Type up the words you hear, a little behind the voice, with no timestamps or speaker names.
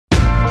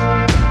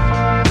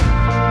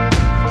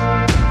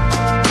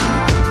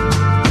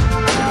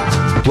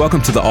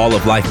Welcome to the All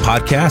of Life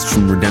podcast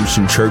from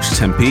Redemption Church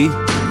Tempe,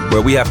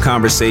 where we have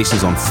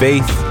conversations on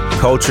faith,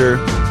 culture,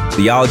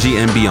 theology,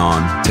 and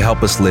beyond to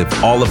help us live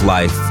all of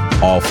life,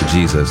 all for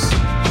Jesus.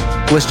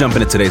 Let's jump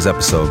into today's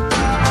episode.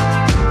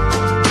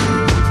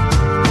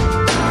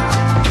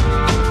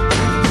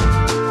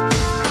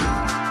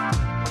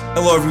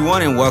 Hello,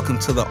 everyone, and welcome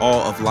to the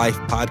All of Life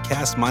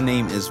podcast. My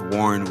name is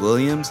Warren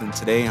Williams, and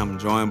today I'm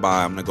joined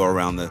by, I'm going to go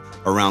around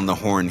the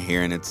horn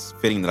here, and it's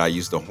fitting that I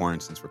use the horn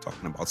since we're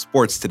talking about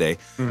sports today.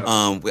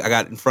 I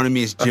got in front of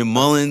me is Jim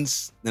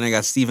Mullins, then I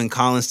got Stephen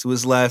Collins to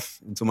his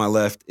left, and to my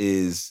left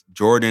is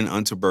Jordan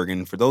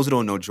Unterbergen. For those who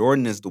don't know,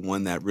 Jordan is the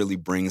one that really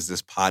brings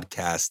this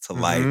podcast to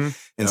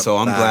life, and so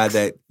I'm glad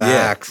that,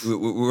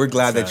 we're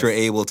glad that you're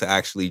able to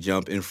actually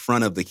jump in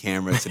front of the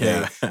camera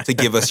today to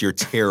give us your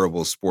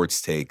terrible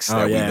sports takes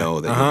that we know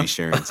that you'll be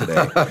sharing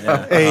today.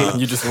 Hey,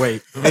 you just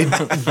wait. Hey,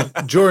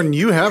 Jordan,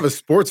 you have a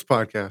sports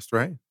podcast,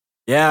 right?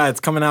 Yeah, it's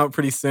coming out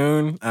pretty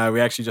soon. We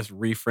actually just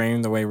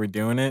reframed the way we're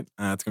doing it.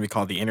 It's going to be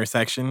called The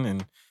Intersection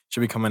and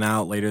should be coming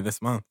out later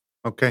this month.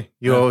 Okay,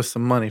 you owe us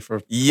some money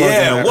for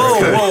Yeah,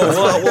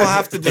 whoa. We'll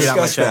have to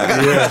discuss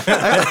that. Yeah.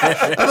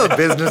 I have a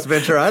business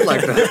venture I'd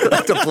like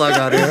to plug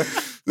out here.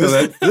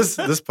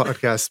 This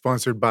podcast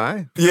sponsored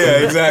by.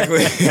 Yeah,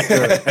 exactly.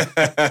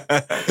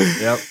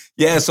 Yep.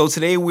 Yeah, so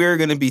today we're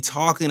going to be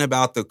talking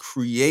about the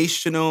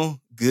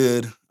creational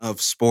good of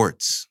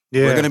sports.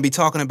 Yeah. We're going to be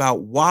talking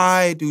about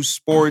why do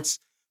sports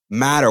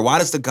matter? How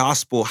does the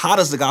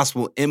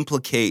gospel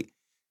implicate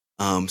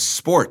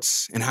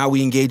sports and how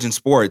we engage in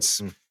sports?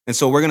 And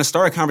so we're going to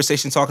start a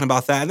conversation talking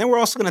about that. And then we're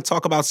also going to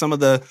talk about some of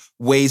the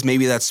ways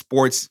maybe that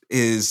sports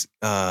is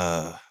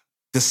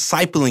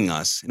discipling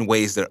us in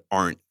ways that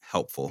aren't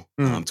helpful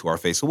to our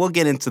faith. So we'll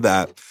get into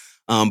that.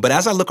 But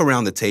as I look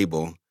around the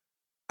table,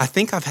 I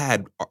think I've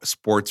had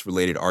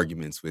sports-related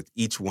arguments with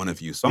each one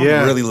of you. So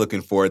I'm really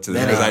looking forward to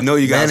this because I know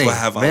you guys will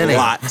have a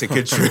lot to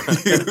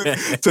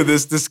contribute to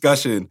this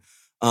discussion.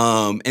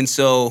 And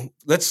so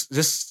let's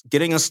just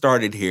getting us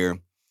started here.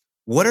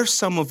 What are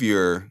some of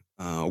your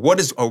what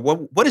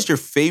is your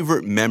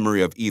favorite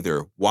memory of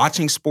either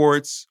watching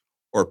sports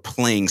or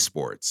playing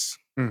sports?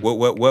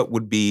 What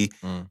would be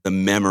the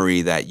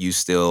memory that you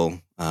still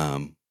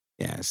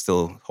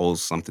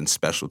holds something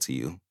special to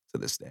you to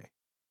this day?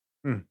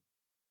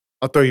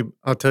 I'll tell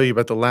you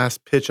about the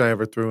last pitch I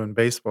ever threw in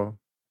baseball.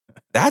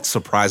 That's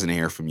surprising to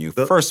hear from you.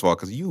 First of all,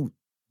 because you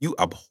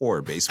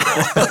abhor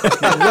baseball.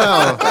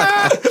 Well,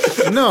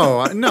 no.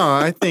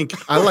 I think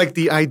I like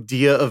the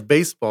idea of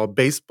baseball.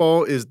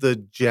 Baseball is the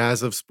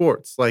jazz of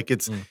sports. Like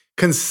it's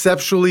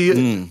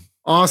conceptually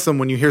awesome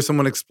when you hear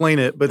someone explain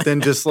it, but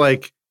then just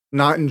like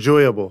not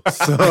enjoyable.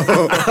 So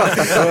we'll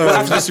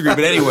have to disagree,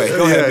 but anyway,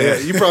 go ahead. Yeah.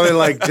 You probably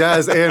like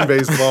jazz and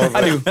baseball.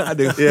 I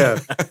do. Yeah.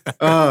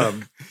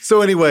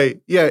 So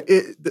anyway,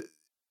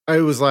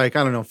 I was like,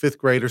 I don't know, 5th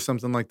grade or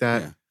something like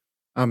that. Yeah.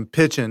 I'm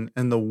pitching,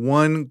 and the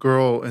one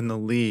girl in the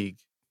league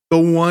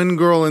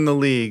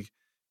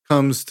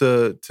comes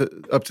to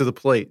up to the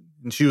plate,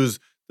 and she was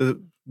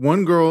the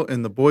one girl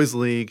in the boys'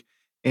 league,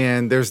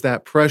 and there's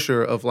that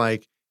pressure of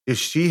like, if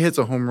she hits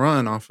a home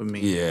run off of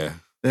me,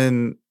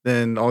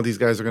 then all these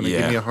guys are going to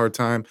give me a hard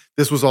time.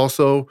 This was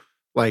also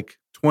like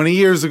 20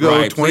 years ago,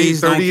 right. 20, Please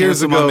 30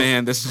 years ago. My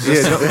man. This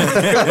is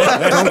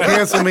don't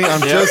cancel me.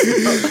 I'm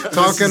just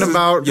talking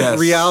about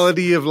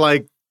reality of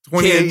like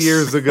 28 Kids.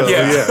 Years ago.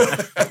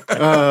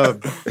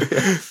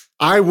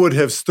 I would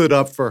have stood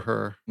up for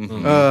her.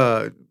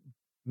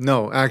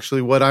 No,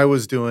 actually, what I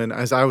was doing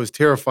is I was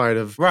terrified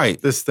of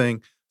this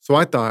thing. So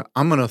I thought,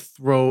 I'm going to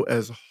throw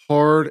as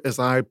hard as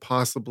I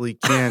possibly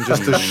can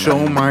just to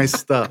show my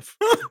stuff,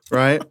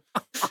 right?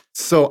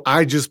 So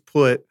I just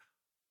put,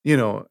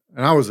 and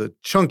I was a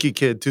chunky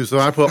kid too, so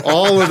I put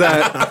all of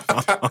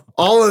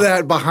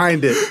that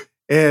behind it.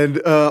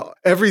 And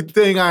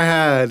everything I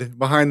had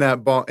behind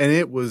that ball, and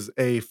it was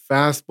a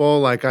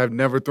fastball like I've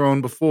never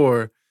thrown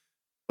before,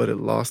 but it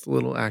lost a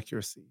little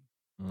accuracy.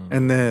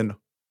 And then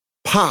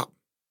pop,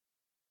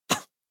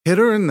 hit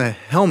her in the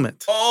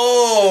helmet.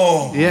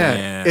 Oh,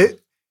 yeah.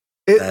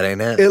 That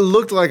ain't it. It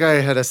looked like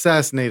I had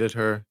assassinated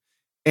her.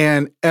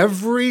 And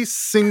every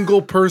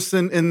single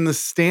person in the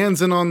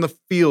stands and on the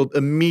field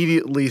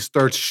immediately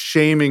starts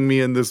shaming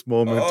me in this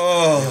moment.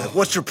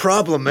 What's your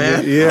problem,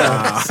 man?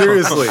 Yeah,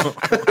 seriously.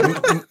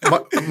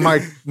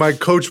 My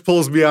coach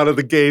pulls me out of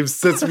the game,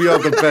 sits me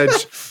on the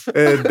bench,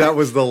 and that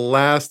was the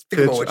last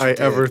pitch I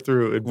ever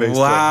threw in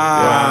baseball.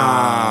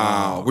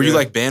 Wow. Yeah. Were you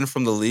like banned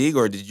from the league,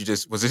 or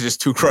was it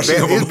just too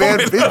crushing of a He's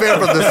banned from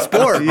the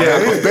sport.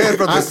 Yeah, he's banned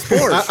from the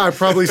sport. I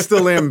probably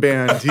still am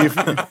banned.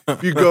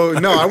 If you go,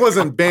 no, I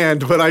wasn't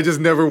banned, but I just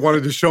never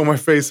wanted to show my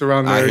face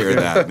around there. I hear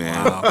that,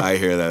 man. I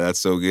hear that. That's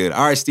so good.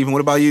 All right, Stephen, what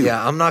about you?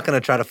 Yeah, I'm not going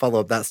to try to follow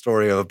up that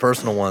story of a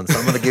personal one, so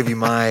I'm going to give you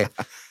my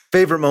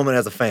favorite moment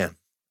as a fan.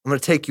 I'm going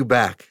to take you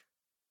back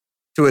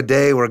to a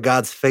day where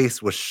God's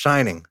face was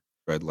shining.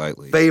 Tread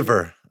lightly.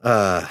 Favor.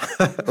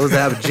 It was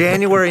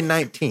January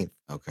 19th.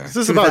 Okay. Is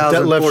this about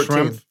Detlef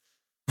Schrempf?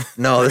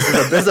 No,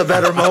 this is a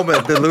better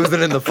moment than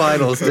losing in the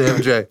finals to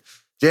MJ.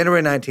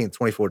 January 19th,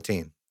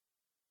 2014.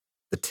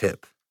 The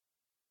tip.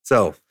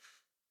 So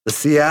the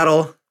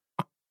Seattle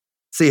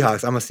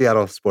Seahawks, I'm a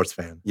Seattle sports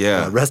fan.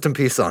 Yeah. Rest in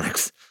peace,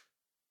 Sonics.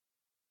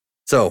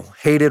 So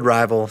hated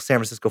rival, San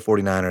Francisco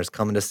 49ers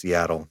coming to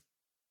Seattle.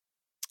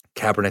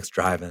 Kaepernick's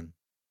driving.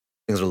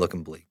 Things are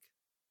looking bleak.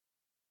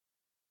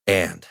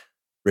 And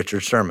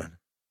Richard Sherman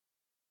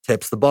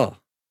tips the ball.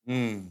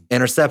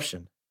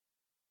 Interception.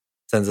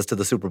 Sends us to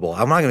the Super Bowl.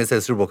 I'm not going to say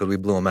the Super Bowl because we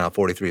blew them out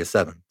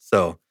 43-7.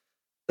 So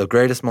the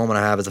greatest moment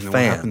I have as a fan.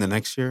 What happened the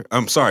next year?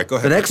 I'm sorry. Go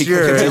ahead. The next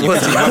year, it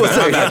was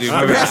I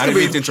didn't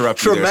mean to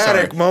interrupt you.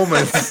 Traumatic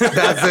moments.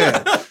 That's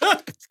it.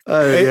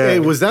 Hey,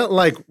 was that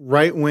like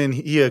right when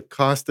he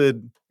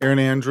accosted Aaron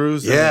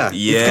Andrews? Yeah.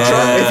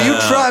 If you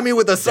try me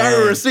with a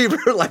siren receiver,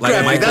 like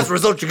that's the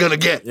result you're going to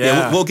get.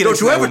 Yeah, we'll get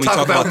into that when we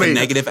talk about the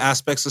negative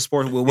aspects of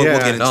sport. We'll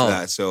get into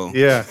that. So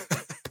yeah.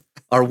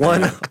 Our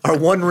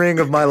one ring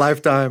of my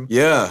lifetime.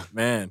 Yeah.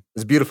 Man. It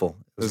was beautiful.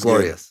 It was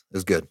glorious. It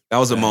was good. That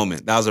was a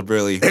moment. That was a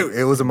really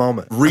it was a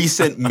moment.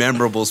 Recent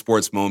memorable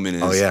sports moment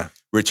is yeah.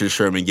 Richard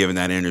Sherman giving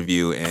that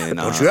interview and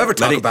don't you ever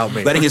talk about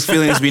me. Letting his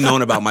feelings be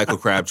known about Michael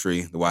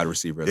Crabtree, the wide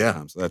receiver at the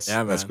time. So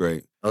that's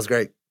great. That was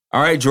great.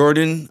 All right,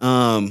 Jordan.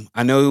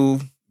 I know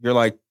you're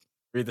like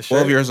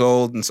 12 years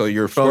old, and so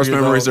your sports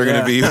memories are going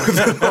to be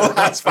the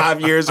last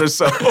 5 years or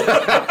so.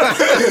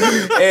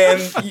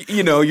 And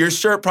your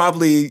shirt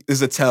probably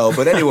is a tell.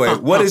 But anyway,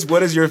 what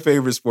is your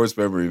favorite sports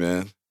memory,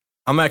 man?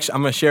 I'm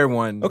gonna share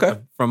one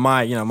from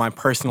my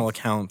personal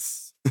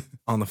accounts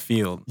on the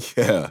field.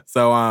 Yeah.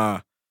 So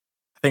I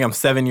think I'm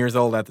 7 years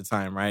old at the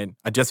time, right?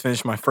 I just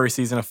finished my first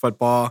season of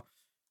football.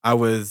 I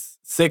was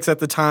 6 at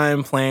the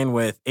time, playing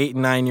with 8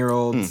 and 9 year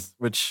olds,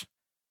 which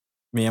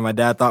me and my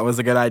dad thought was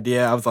a good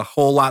idea. I was a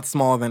whole lot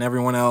smaller than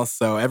everyone else.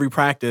 So every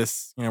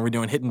practice, we're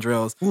doing hitting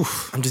drills.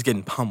 Oof. I'm just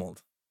getting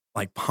pummeled,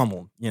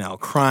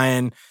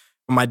 crying.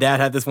 My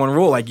dad had this one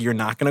rule, like, you're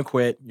not going to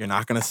quit. You're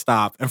not going to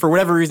stop. And for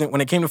whatever reason,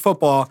 when it came to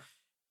football,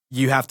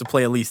 you have to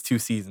play at least 2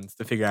 seasons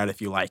to figure out if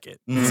you like it.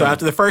 So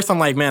after the first, I'm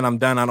like, man, I'm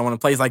done. I don't want to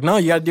play. He's like, no,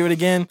 you got to do it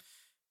again.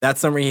 That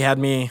summer, he had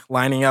me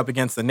lining up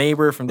against a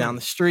neighbor from down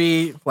the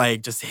street,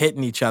 like just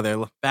hitting each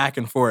other back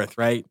and forth,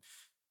 right?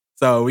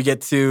 So we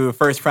get to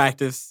first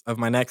practice of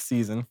my next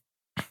season,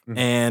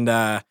 and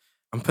I'm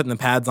putting the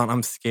pads on.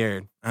 I'm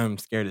scared. I'm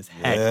scared as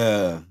heck.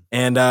 Yeah.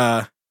 And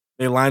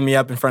they lined me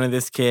up in front of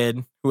this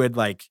kid who had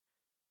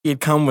he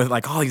had come with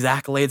all these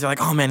accolades. They're like,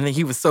 oh man,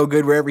 he was so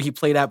good wherever he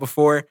played at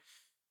before.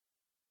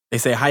 They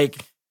say hike.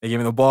 They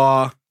give me the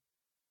ball.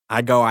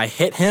 I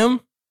hit him.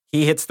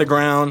 He hits the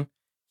ground.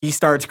 He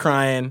starts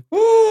crying. Woo!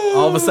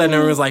 All of a sudden,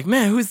 everyone's like,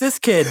 man, who's this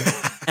kid?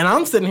 And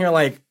I'm sitting here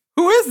like,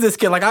 who is this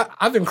kid? Like,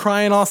 I've been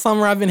crying all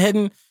summer. I've been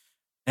hitting.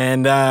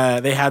 And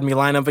they had me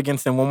line up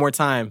against him one more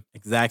time.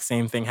 Exact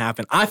same thing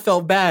happened. I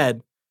felt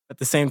bad. At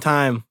the same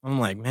time, I'm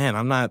like, man,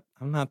 I'm not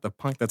the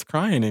punk that's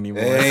crying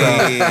anymore.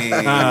 Hey.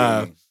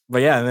 So,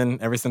 but yeah, and then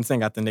ever since then,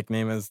 got the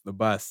nickname as the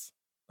Bus.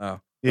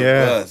 So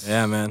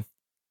yeah, man.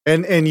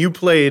 And you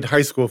played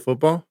high school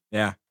football?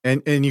 Yeah.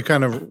 And you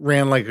kind of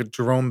ran like a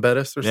Jerome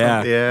Bettis or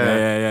something?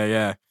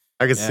 Yeah.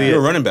 I could see it. You're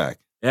a running back.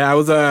 Yeah, I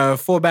was a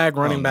fullback,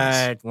 running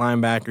back,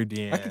 linebacker,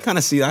 DN. I can kind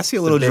of see that. I see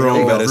a little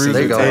Jerome Bettis.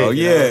 There you go.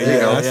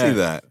 Yeah, I see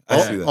that.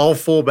 All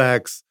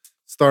fullbacks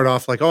start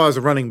off like, I was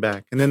a running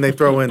back. And then they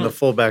throw in the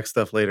fullback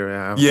stuff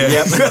later. Yeah.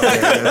 That's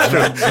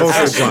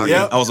true.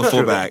 I was a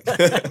fullback.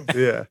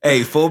 Yeah.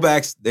 Hey,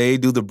 fullbacks, they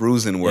do the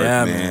bruising work,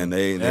 man.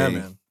 They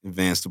man.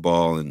 advance the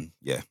ball and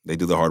they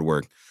do the hard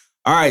work.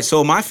 All right,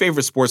 so my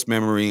favorite sports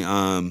memory,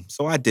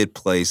 so I did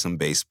play some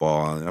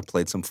baseball and I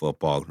played some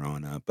football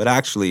growing up. But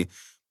actually,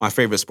 my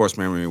favorite sports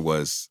memory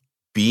was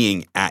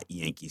being at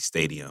Yankee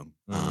Stadium.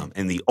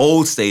 And the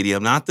old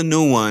stadium, not the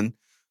new one.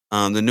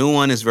 The new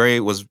one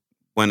was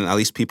when at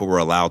least people were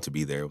allowed to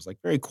be there. It was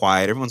very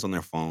quiet. Everyone's on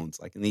their phones.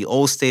 In the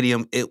old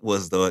stadium, it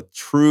was the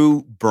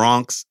true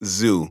Bronx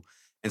Zoo.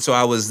 And so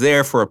I was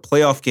there for a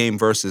playoff game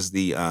versus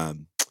the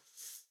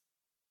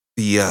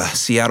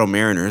Seattle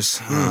Mariners,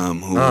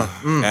 who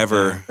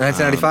ever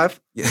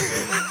 1995.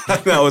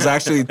 That was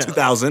actually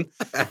 2000.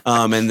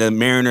 And the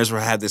Mariners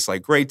had this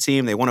like great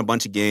team. They won a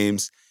bunch of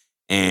games.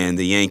 And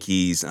the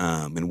Yankees,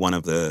 in one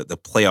of the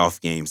playoff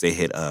games, they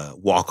hit a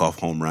walk-off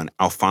home run.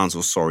 Alfonso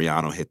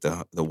Soriano hit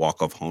the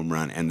walk-off home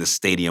run, and the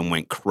stadium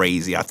went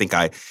crazy. I think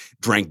I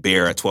drank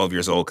beer at 12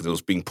 years old because it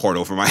was being poured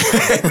over my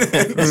head.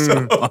 This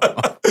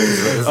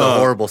is a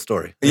horrible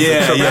story. No,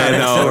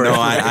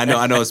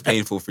 I know it's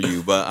painful for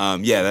you, but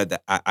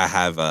I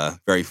have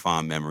very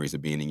fond memories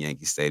of being in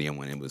Yankee Stadium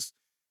when it was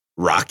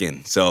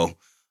rocking. So.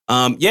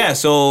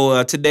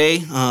 Today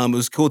it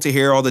was cool to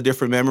hear all the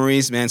different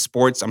memories, man.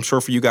 Sports, I'm sure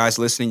for you guys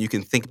listening, you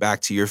can think back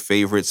to your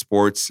favorite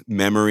sports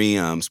memory.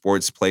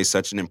 Sports play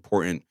such an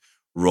important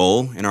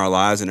role in our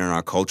lives and in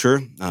our culture.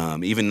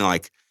 Even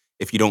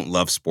if you don't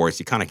love sports,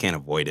 you kind of can't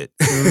avoid it.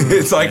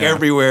 It's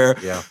everywhere.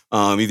 Yeah.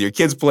 Either your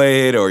kids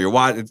play it or you're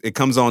watching. It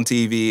comes on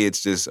TV.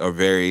 It's just a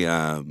very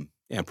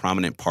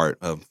prominent part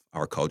of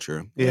our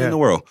culture in the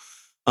world.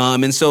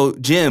 And so,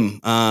 Jim,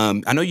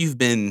 I know you've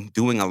been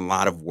doing a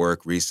lot of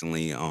work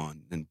recently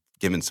and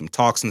giving some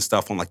talks and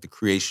stuff on the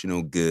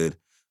creational good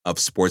of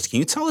sports. Can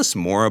you tell us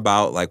more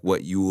about like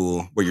what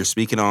you're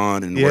speaking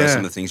on and what are some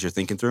of the things you're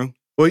thinking through?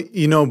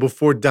 Well,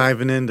 before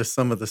diving into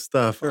some of the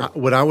stuff, Sure.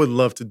 what I would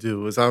love to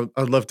do is I'd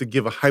love to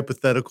give a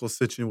hypothetical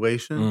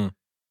situation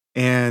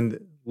and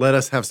let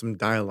us have some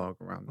dialogue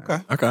around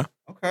that. Okay.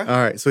 All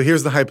right. So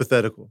here's the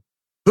hypothetical.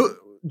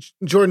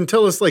 Jordan,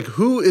 tell us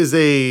who is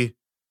a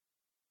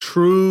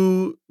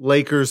true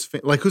Lakers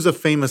fan? Like who's a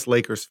famous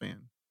Lakers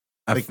fan?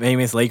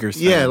 Famous Lakers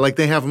fan. Yeah, like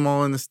they have them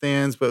all in the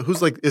stands, but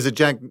who's is it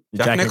Jack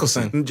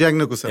Nicholson? Jack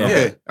Nicholson. Yeah.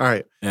 Okay. All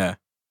right. Yeah.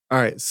 All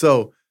right.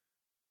 So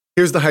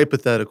here's the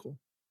hypothetical.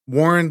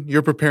 Warren,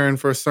 you're preparing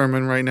for a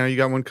sermon right now. You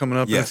got one coming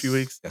up in a few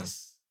weeks?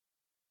 Yes.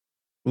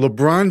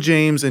 LeBron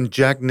James and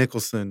Jack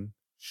Nicholson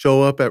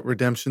show up at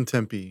Redemption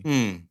Tempe.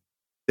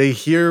 They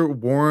hear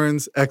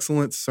Warren's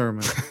excellent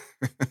sermon.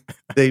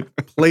 They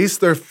place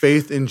their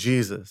faith in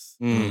Jesus.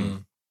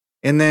 And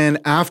then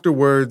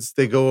afterwards,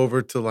 they go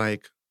over to I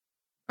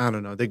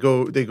don't know, they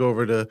go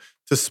over to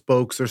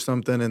Spokes or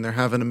something, and they're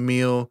having a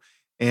meal.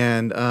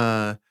 And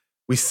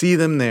we see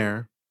them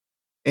there.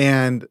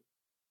 And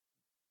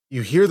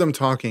you hear them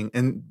talking,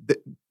 and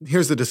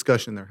here's the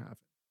discussion they're having.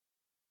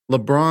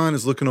 LeBron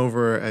is looking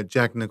over at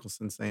Jack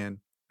Nicholson saying,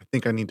 I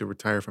think I need to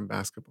retire from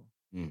basketball.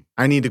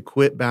 I need to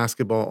quit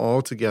basketball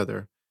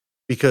altogether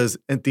because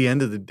at the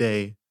end of the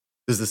day,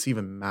 does this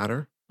even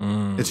matter?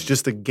 It's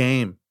just a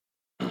game.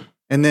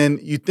 And then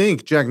you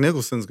think Jack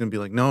Nicholson's going to be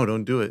like, no,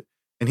 don't do it.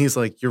 And he's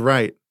like, you're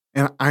right.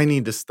 And I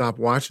need to stop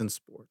watching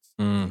sports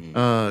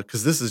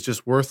because this is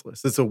just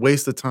worthless. It's a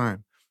waste of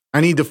time.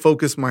 I need to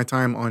focus my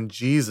time on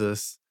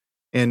Jesus.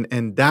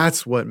 And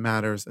that's what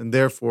matters. And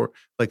therefore,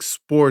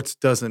 sports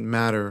doesn't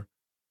matter.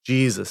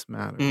 Jesus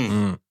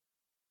matters.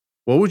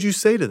 What would you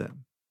say to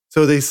them?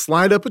 So they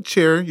slide up a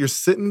chair. You're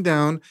sitting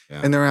down,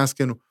 and they're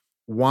asking,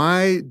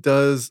 why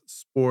does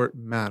sport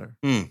matter?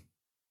 Why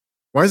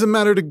does it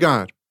matter to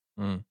God?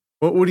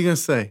 What are you going to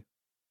say?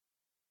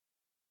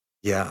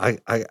 Yeah,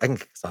 I can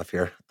kick us off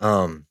here.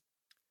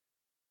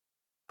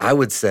 I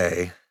would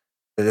say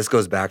that this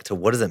goes back to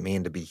what does it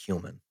mean to be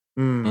human?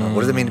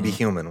 What does it mean to be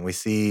human? We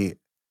see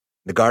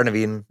the Garden of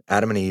Eden,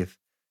 Adam and Eve,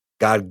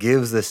 God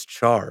gives this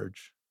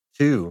charge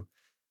to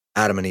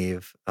Adam and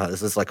Eve.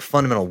 This is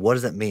fundamental. What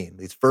does it mean?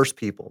 These first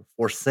people,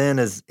 for sin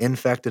has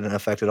infected and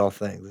affected all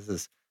things. This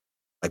is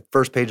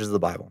first pages of the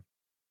Bible.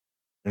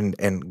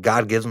 And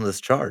God gives them this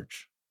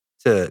charge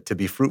to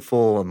be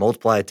fruitful and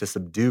multiply, to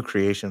subdue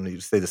creation.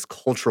 You say this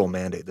cultural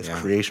mandate, this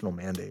creational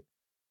mandate.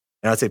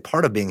 And I'd say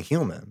part of being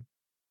human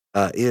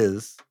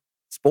is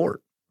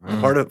sport.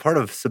 Part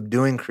of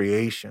subduing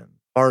creation,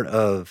 part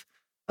of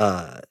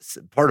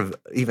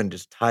even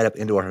just tied up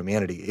into our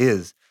humanity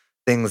is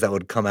things that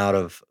would come out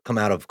of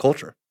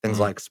culture, things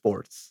like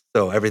sports.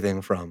 So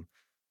everything from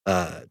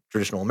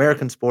traditional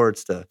American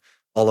sports to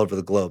all over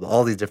the globe,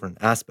 all these different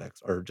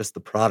aspects are just the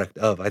product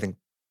of, I think,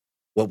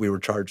 what we were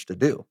charged to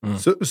do.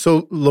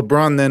 So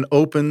LeBron then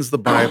opens the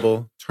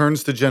Bible,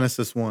 turns to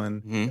Genesis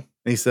 1, and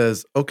he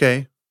says,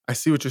 okay, I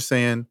see what you're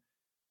saying,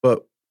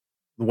 but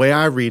the way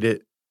I read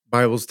it,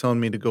 Bible's telling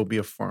me to go be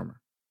a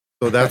farmer.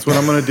 So that's what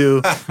I'm going to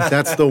do.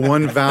 That's the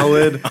one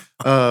valid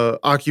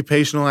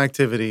occupational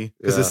activity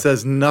because it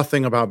says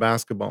nothing about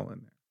basketball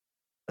in there.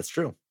 That's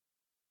true.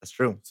 That's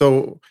true.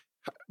 So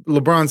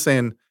LeBron's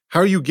saying, how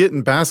are you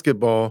getting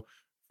basketball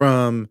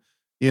from,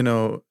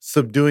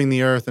 subduing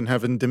the earth and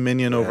having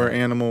dominion over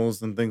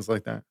animals and things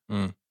like that?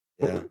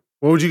 What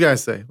would you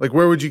guys say?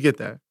 Where would you get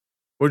that?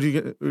 What are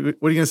you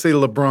going to say to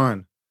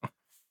LeBron?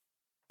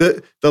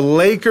 The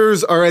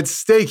Lakers are at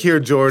stake here,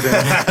 Jordan.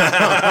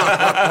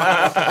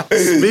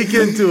 Speak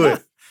into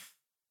it.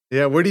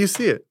 Yeah, where do you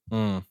see it?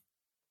 Not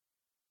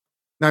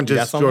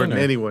just Jordan,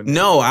 anyone.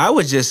 No, I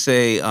would just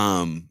say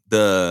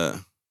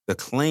the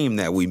claim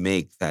that we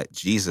make that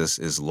Jesus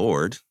is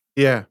Lord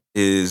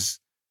is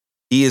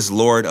he is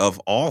Lord of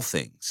all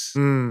things.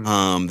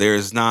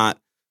 There's not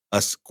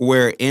a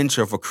square inch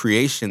of a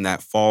creation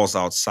that falls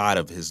outside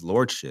of his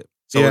lordship.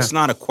 So it's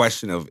not a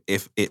question of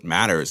if it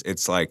matters.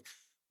 It's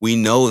we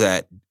know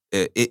that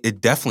it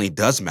definitely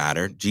does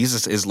matter.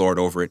 Jesus is Lord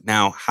over it.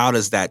 Now, how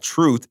does that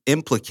truth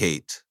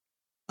implicate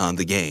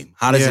the game?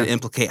 How does it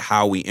implicate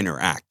how we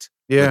interact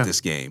with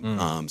this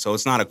game? So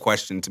it's not a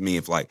question to me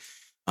of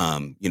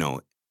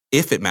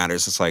if it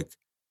matters. It's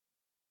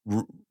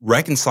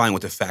reconciling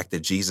with the fact that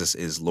Jesus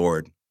is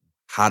Lord.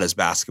 How does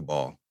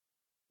basketball?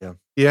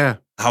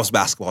 How's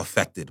basketball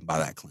affected by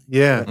that claim?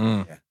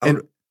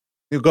 And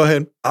you go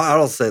ahead.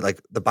 I'll also say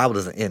the Bible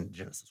doesn't end in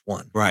Genesis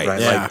 1. Right.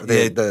 Yeah.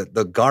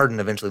 The garden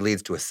eventually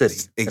leads to a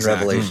city in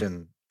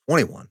Revelation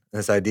 21. And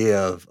this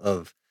idea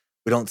of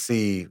we don't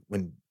see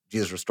when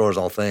Jesus restores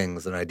all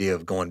things an idea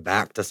of going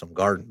back to some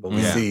garden, but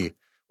we see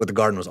what the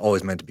garden was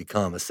always meant to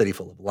become, a city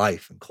full of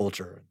life and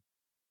culture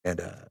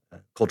and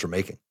culture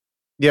making.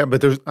 Yeah,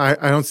 but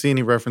I don't see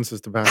any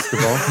references to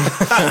basketball.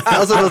 I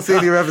also don't see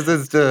any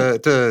references to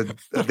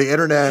the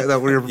internet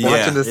that we're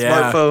watching, the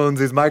smartphones,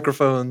 these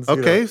microphones.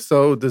 Okay,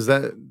 so does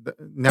that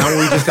now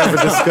we just have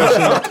a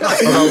discussion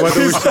about whether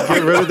we should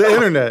get rid of the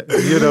internet?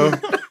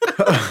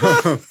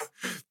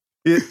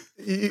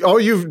 all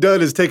you've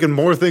done is taken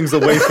more things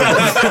away from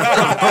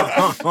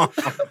us.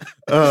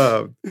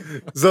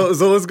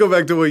 So let's go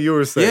back to what you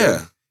were saying.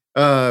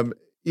 Yeah.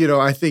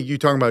 I think you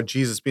talking about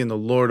Jesus being the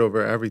Lord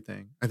over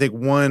everything. I think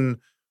one,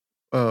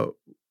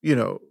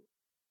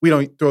 we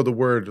don't throw the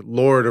word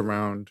Lord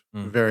around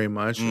very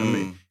much. I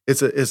mean,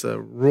 it's a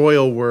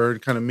royal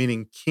word, kind of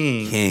meaning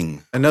king.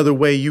 King. Another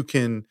way you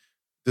can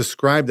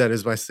describe that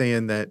is by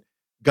saying that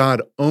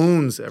God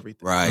owns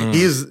everything. Right.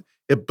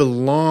 It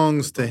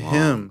belongs to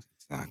him.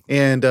 Exactly.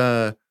 And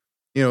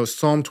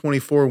Psalm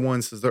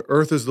 24:1 says, "The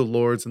earth is the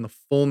Lord's and the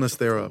fullness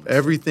thereof.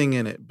 Everything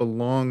in it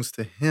belongs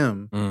to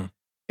him."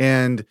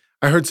 And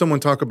I heard someone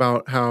talk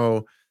about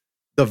how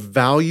the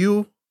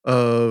value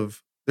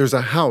of there's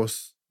a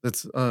house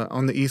that's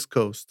on the East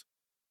Coast.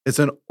 It's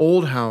an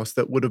old house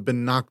that would have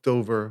been knocked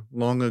over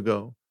long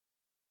ago,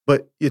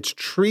 but it's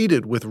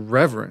treated with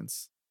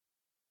reverence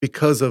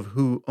because of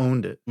who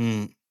owned it.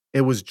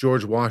 It was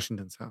George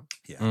Washington's house.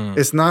 Yeah.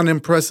 It's not an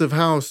impressive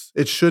house.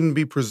 It shouldn't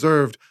be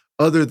preserved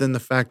other than the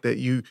fact that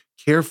you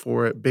care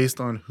for it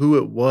based on who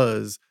it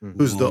was,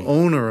 who's the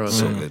owner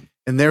of it. Good.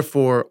 And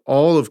therefore,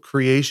 all of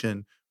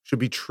creation should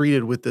be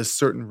treated with this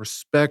certain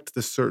respect,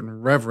 this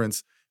certain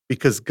reverence,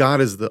 because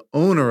God is the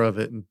owner of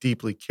it and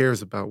deeply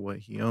cares about what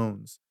he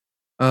owns.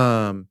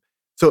 So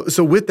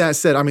with that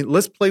said, I mean,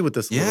 let's play with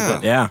this a little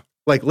bit. Yeah.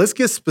 Like, let's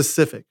get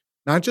specific,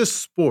 not just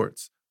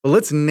sports, but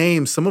let's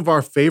name some of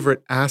our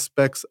favorite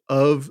aspects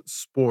of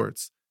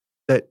sports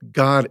that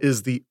God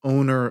is the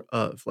owner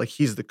of. Like,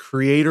 he's the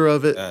creator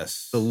of it,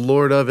 the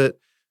Lord of it.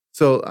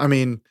 So, I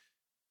mean,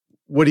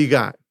 what do you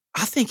got?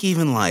 I think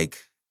even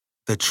like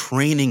the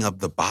training of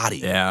the body.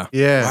 Yeah.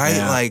 Yeah. Right?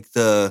 Yeah. Like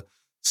the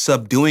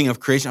subduing of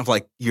creation of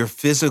like your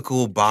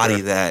physical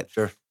body that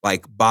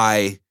like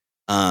by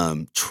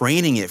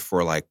training it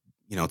for like,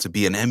 to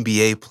be an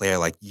NBA player,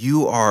 like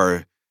you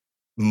are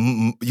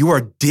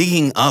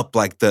digging up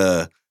like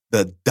the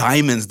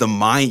diamonds, the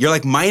mine. You're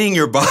like mining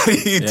your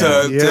body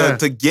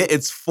to get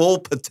its full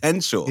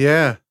potential.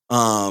 Yeah.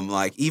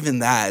 Like even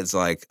that is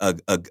like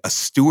a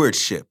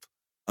stewardship,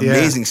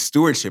 amazing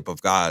stewardship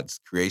of God's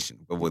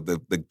creation, with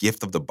the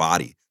gift of the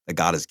body that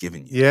God has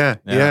given you.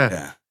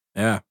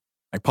 Yeah.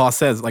 Like Paul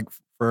says, like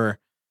for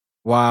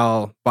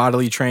while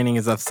bodily training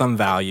is of some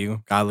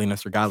value,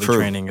 godliness or godly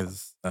training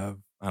is of,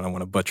 I don't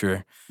want to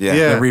butcher the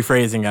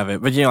rephrasing of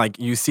it, but like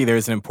you see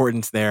there's an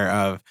importance there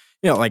of,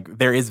 like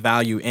there is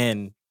value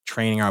in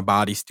training our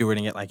body,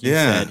 stewarding it, like you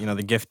said,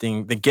 the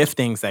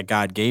giftings that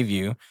God gave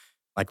you,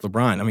 like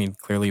LeBron. I mean,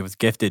 clearly he was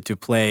gifted to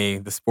play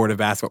the sport of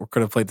basketball, or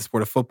could have played the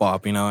sport of football,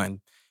 and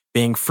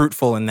being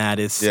fruitful in that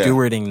is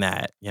stewarding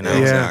that,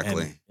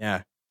 Exactly.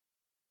 And,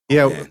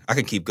 Yeah, man, I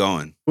can keep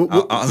going.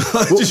 What are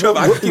some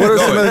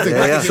other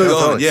things?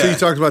 So you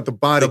talked about the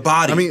body. The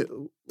body. I mean,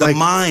 the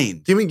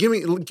mind. Give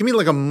me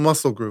like a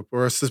muscle group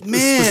or a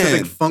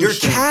specific function. Your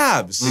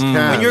calves.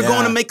 When you're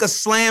going to make a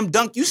slam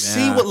dunk, you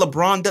see what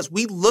LeBron does.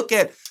 We look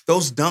at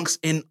those dunks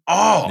in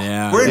awe.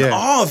 Yeah. We're in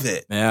awe of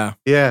it. Yeah.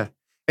 Yeah.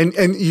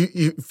 And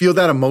you feel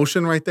that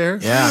emotion right there?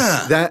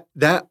 Yeah.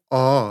 That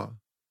awe,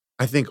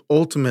 I think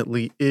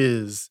ultimately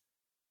is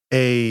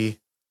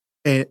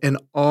an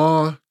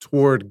awe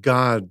toward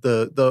God,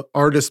 the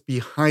artist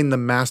behind the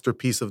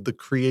masterpiece of the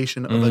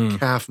creation of a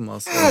calf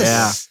muscle.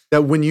 Yes.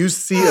 That when you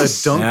see a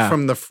dunk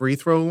from the free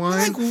throw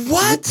line, like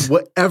what?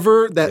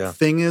 Whatever that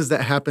thing is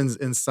that happens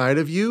inside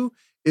of you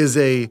is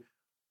a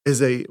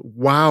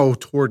wow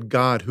toward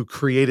God who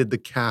created the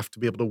calf to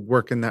be able to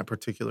work in that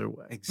particular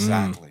way.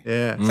 Exactly.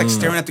 Yeah. It's like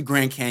staring at the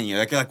Grand Canyon.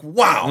 Like, you're like,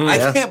 wow, I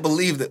can't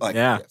believe that. Like,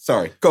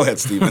 sorry. Go ahead,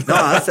 Steven. No,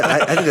 I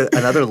think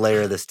another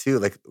layer of this too,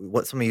 like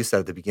what some of you said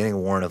at the beginning,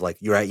 Warren, of like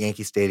you're at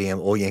Yankee Stadium,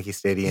 old Yankee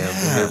Stadium.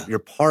 You're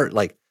part,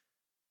 like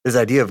this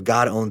idea of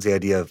God owns the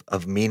idea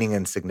of meaning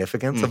and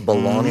significance, of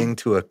belonging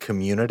to a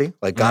community.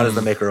 Like God is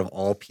the maker of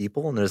all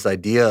people. And there's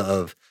idea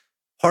of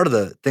part of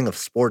the thing of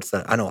sports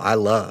that I know I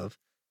love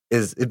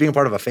is being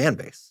part of a fan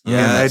base. Yes.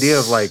 And the idea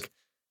of like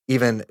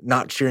even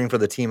not cheering for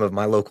the team of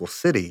my local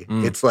city,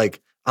 it's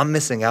like I'm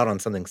missing out on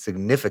something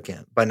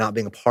significant by not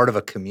being a part of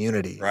a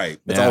community. Right.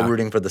 It's all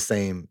rooting for the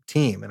same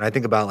team. And I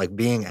think about like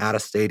being at a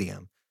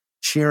stadium,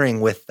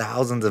 cheering with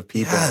thousands of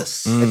people.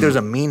 Yes. Like there's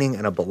a meaning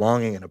and a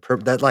belonging and a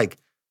purpose that like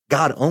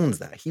God owns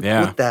that. He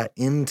put that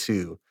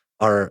into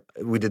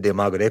we did the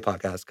Imago Dei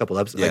podcast, a couple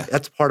episodes. Like,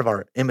 that's part of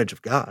our image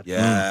of God.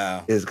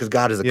 Yeah. Is because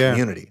God is a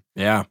community.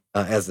 Yeah.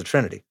 As the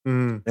Trinity.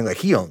 And like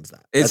he owns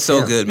that. It's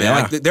so good, man.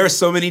 Yeah. Like there are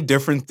so many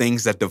different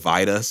things that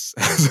divide us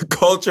as a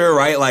culture,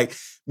 right? Like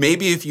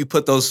maybe if you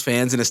put those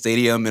fans in a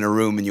stadium in a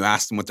room and you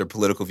ask them what their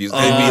political views, they'd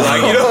be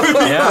like, it'd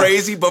be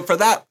crazy. But for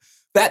that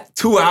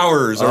 2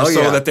 hours or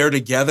so that they're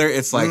together,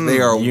 it's like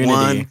they are unity.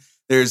 one.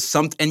 There's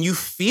something, and you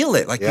feel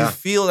it. Like you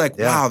feel like,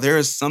 wow, there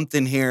is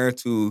something here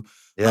to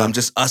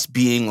just us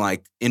being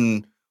like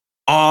in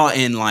awe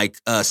and like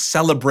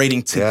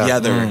celebrating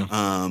together.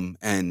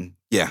 And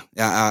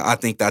I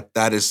think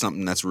that is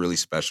something that's really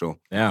special.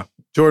 Yeah.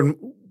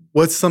 Jordan,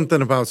 what's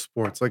something about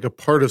sports, like a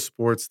part of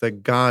sports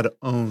that God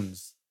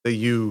owns that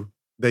you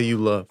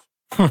love?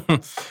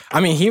 I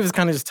mean, he was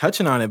kind of just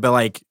touching on it, but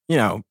like,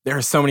 there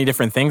are so many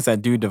different things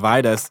that do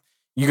divide us.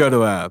 You go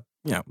to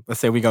let's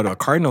say we go to a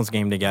Cardinals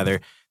game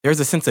together. There's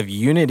a sense of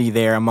unity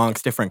there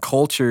amongst different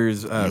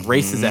cultures,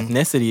 races,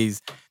 ethnicities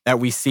that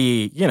we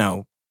see,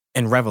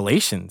 in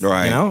Revelations,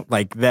 right.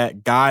 Like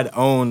that God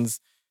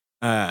owns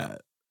all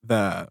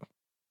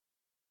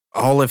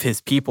of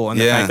his people and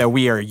the fact that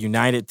we are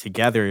united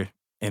together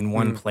in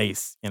one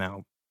place,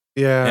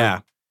 Yeah.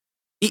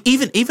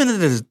 Even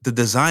the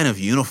design of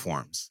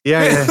uniforms.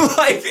 Yeah.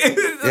 Like,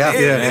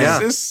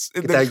 it's just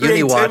that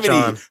uni watch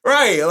on.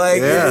 Right. Like,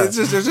 there's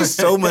just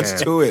so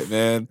much to it,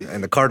 man.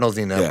 And the Cardinals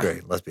need an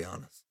upgrade, let's be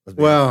honest.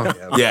 Well,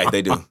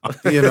 they do.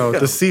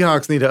 The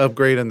Seahawks need to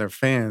upgrade on their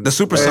fans. The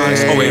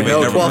Supersonics. Oh, wait,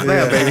 12th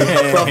man, baby.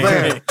 12th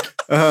man.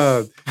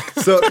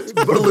 So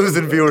we're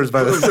losing viewers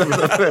by this.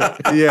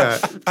 Yeah,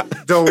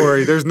 don't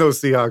worry. There's no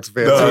Seahawks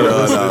fans.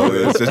 No.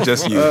 It's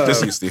just you.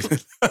 Just you, Stephen.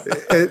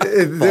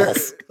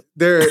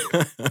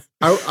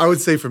 I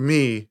would say for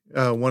me,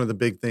 one of the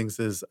big things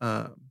is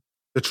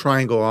the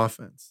triangle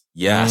offense.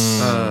 Yes.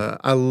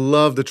 I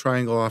love the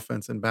triangle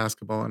offense in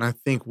basketball, and I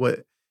think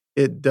what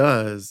it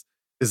does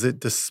is it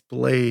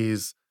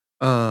displays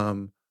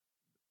an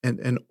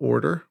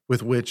order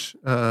with which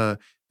the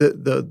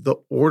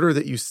order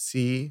that you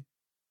see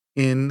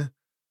in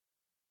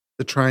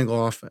the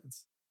triangle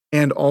offense,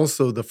 and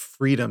also the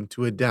freedom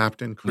to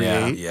adapt and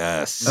create.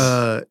 Yes.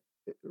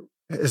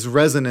 Is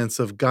resonance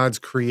of God's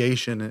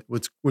creation,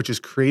 which is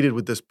created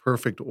with this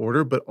perfect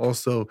order, but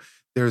also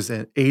there's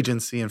an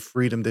agency and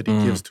freedom that he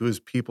gives to his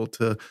people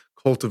to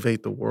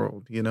cultivate the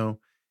world,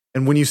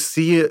 And when you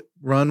see it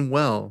run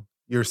well,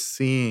 you're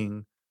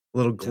seeing a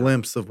little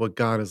glimpse of what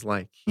God is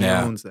like. He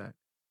owns that.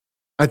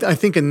 I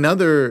think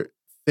another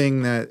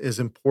thing that is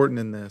important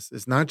in this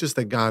is not just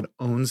that God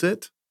owns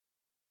it,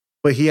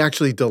 but he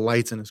actually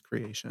delights in his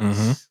creation.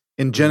 Mm-hmm.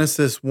 In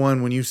Genesis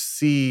 1, when you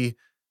see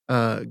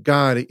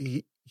God,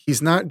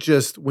 he's not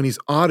just, when he's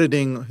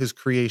auditing his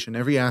creation,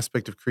 every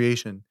aspect of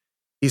creation,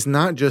 he's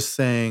not just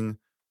saying,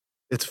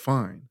 it's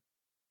fine.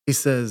 He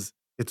says,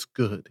 it's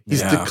good.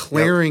 He's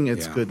declaring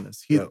its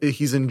goodness.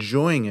 He's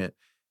enjoying it.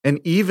 And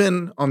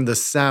even on the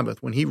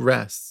Sabbath, when he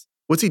rests,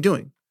 what's he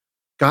doing?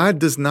 God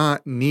does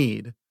not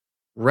need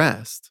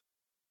rest.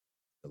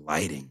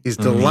 Delighting. He's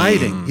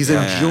delighting. He's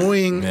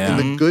enjoying in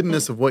the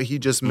goodness of what he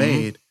just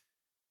made.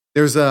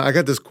 There's I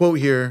got this quote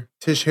here,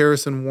 Tish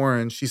Harrison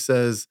Warren. She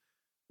says,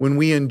 when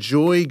we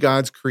enjoy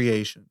God's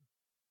creation,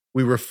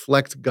 we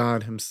reflect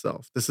God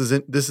himself. This is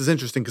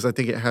interesting because I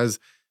think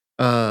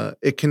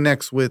it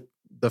connects with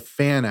the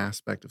fan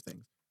aspect of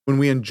things. When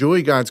we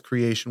enjoy God's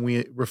creation,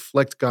 we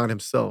reflect God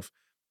himself.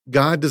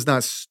 God does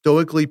not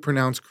stoically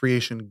pronounce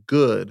creation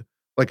good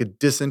like a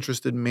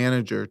disinterested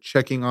manager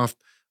checking off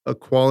a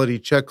quality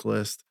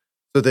checklist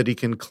so that he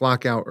can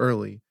clock out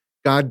early.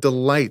 God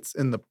delights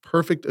in the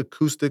perfect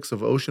acoustics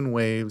of ocean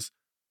waves,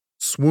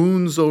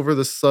 swoons over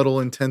the subtle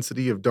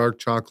intensity of dark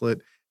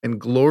chocolate,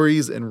 and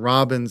glories in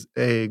robin's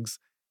eggs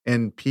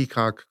and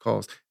peacock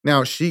calls.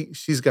 Now she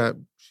got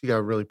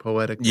really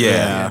poetic.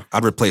 Yeah.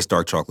 I'd replace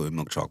dark chocolate with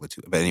milk chocolate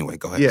too. But anyway,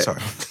 go ahead. Yeah.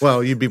 Sorry.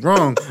 Well, you'd be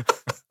wrong.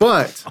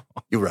 But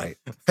you're right.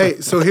 Hey,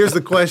 so here's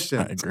the question.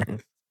 I agree.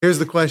 Here's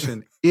the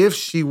question. If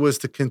she was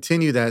to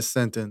continue that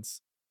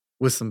sentence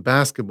with some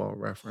basketball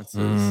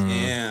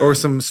references or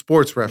some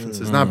sports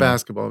references, not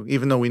basketball,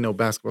 even though we know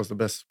basketball is the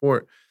best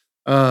sport,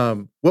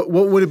 what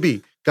would it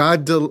be?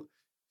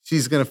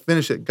 She's going to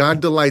finish it. God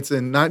delights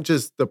in not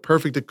just the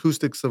perfect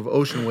acoustics of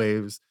ocean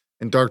waves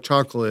and dark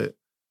chocolate,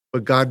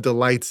 but God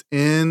delights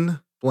in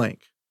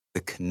blank.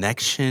 The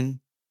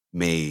connection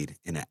made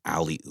in an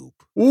alley-oop.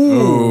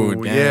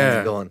 Ooh,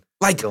 yeah.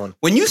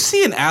 When you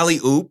see an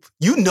alley-oop,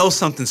 you know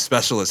something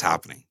special is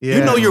happening. Yeah.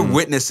 You know you're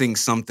witnessing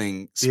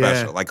something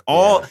special.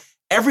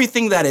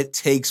 Everything that it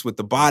takes with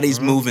the bodies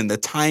moving, the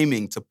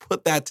timing to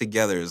put that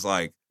together is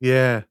like,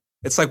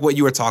 it's like what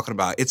you were talking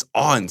about. It's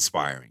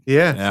awe-inspiring.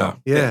 Yeah.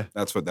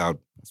 That's what that.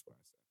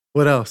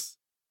 What else?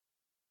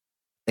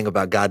 Think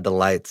about God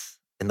delights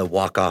in the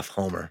walk-off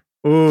homer.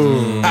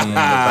 Ooh.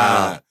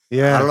 I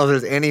don't know if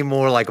there's any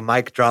more like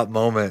mic drop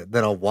moment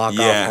than a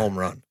walk-off home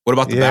run. What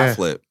about the bat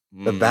flip?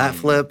 The bat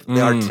flip,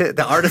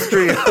 the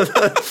artistry of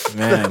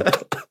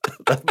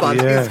the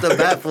Bautista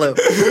bat flip.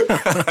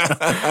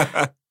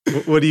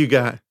 What do you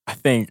got? I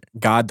think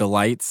God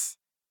delights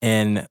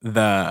in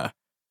the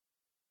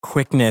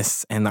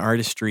quickness and the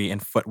artistry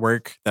and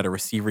footwork that a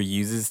receiver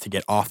uses to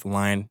get off the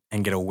line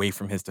and get away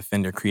from his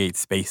defender, create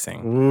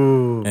spacing.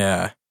 Ooh.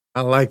 Yeah.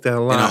 I like that a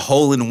lot. And a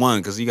hole-in-one,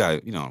 because you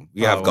got,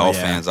 we have golf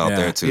fans out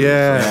there too.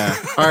 Yeah.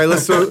 All right,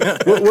 let's. So,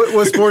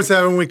 what sports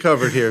haven't we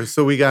covered here?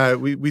 So we got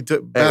we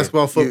took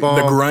basketball, football,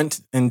 the grunt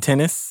in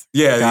tennis.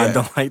 Yeah, God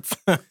delights.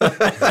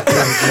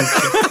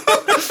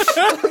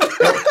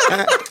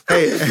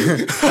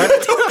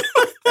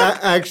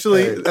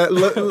 Actually,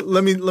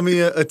 let me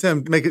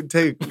attempt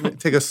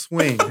take a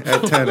swing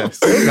at tennis.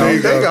 There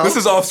you go. This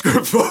is off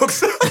script,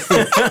 folks.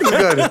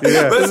 Good.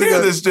 Yeah. Let's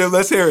hear this, Jim.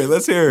 Let's hear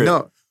it.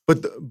 No.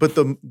 But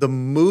the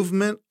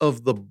movement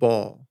of the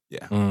ball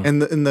Yeah.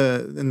 And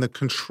the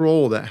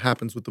control that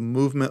happens with the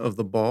movement of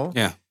the ball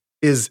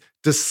is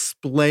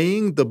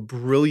displaying the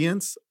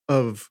brilliance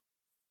of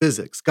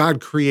physics.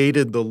 God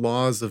created the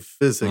laws of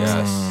physics,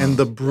 and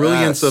the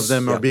brilliance of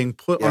them are being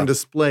put on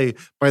display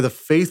by the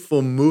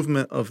faithful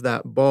movement of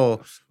that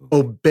ball,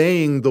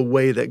 obeying the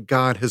way that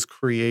God has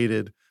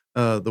created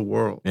the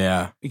world.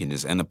 Yeah. We can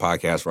just end the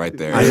podcast right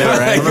there. I know,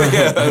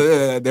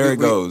 right? There it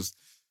goes.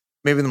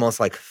 Maybe the most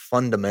like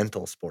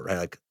fundamental sport, right?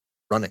 Like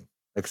running.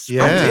 Like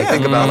yeah.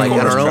 Think about like in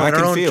our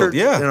own field. church,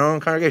 in our own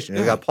congregation.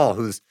 You got Paul,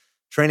 who's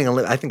training.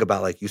 I think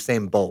about like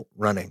Usain Bolt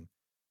running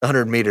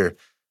 100 meter,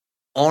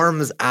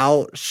 arms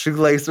out,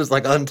 shoelaces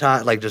like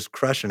untied, like just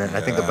crushing it. And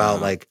I think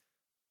about like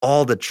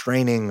all the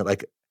training,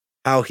 like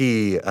how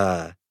he,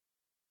 I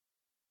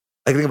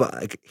think about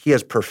like he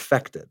has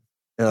perfected.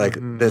 Like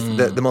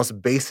the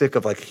most basic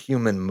of like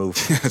human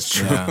movement. That's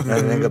true. Yeah. And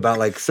I think about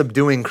like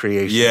subduing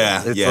creation.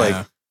 Yeah, It's yeah.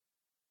 like,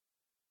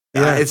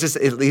 it's just,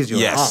 it leaves you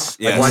in awe.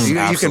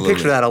 Like you can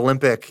picture that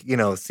Olympic,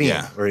 scene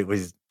where it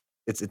was,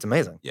 it's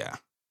amazing. Yeah.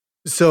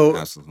 So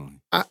absolutely.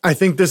 I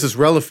think this is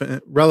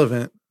relevant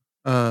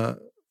for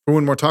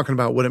when we're talking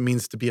about what it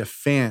means to be a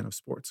fan of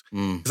sports.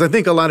 Because I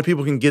think a lot of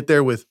people can get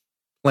there with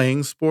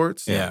playing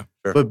sports. Yeah.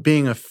 Sure. But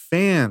being a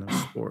fan of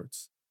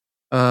sports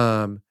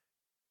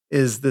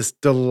is this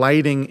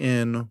delighting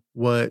in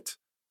what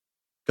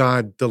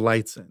God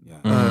delights in.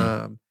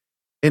 Yeah.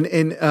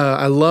 And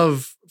I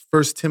love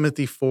 1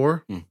 Timothy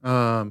 4,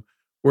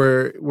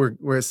 where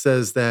it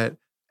says that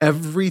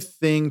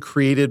everything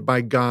created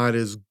by God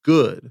is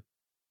good,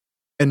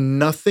 and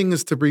nothing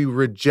is to be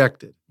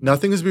rejected.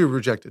 Nothing is to be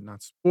rejected.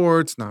 Not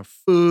sports, not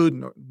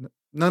food,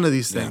 none of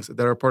these things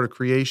that are part of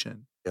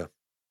creation. Yeah.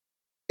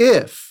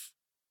 If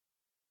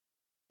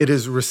it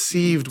is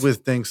received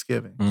with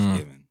thanksgiving.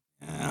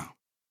 Yeah.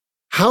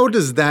 How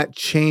does that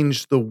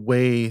change the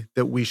way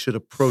that we should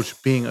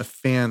approach being a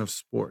fan of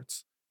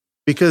sports?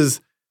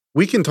 Because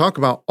we can talk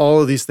about all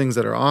of these things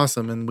that are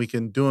awesome, and we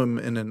can do them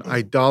in an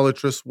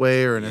idolatrous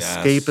way or an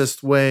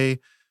escapist way.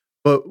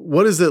 But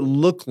what does it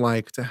look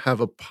like to have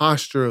a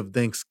posture of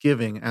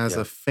thanksgiving as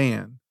a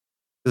fan?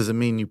 Does it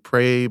mean you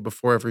pray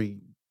before every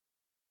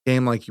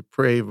game like you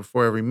pray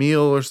before every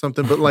meal or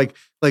something? But like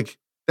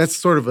that's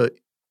sort of a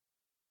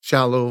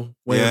shallow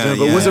way of doing it.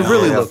 But what does it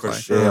really look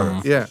like?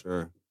 Sure. Yeah. For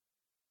sure.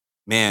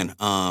 Man,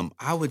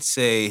 I would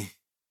say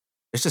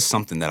it's just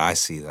something that I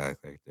see that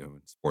like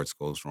when sports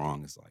goes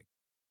wrong is like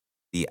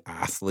the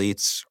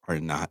athletes are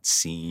not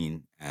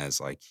seen as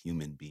like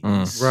human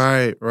beings.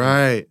 Right.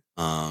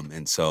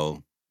 And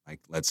so like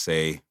let's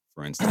say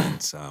for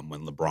instance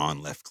when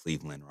LeBron left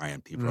Cleveland, right,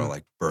 and people are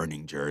like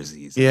burning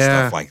jerseys and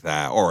stuff like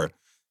that, or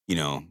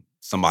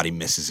somebody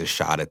misses a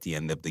shot at the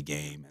end of the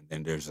game, and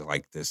then there's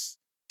like this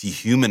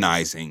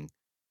dehumanizing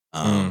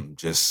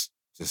just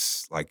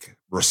like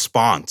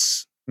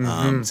response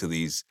to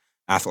these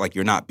athletes. Like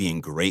you're not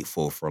being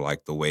grateful for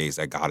like the ways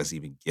that God has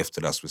even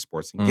gifted us with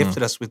sports and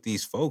gifted us with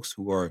these folks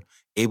who are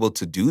able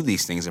to do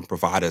these things and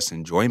provide us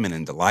enjoyment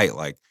and delight.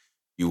 Like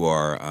you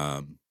are,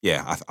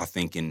 I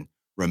think in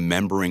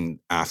remembering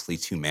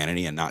athletes'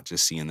 humanity and not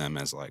just seeing them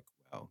as like,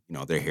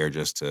 well, they're here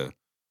just to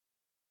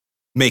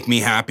make me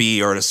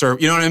happy or to serve,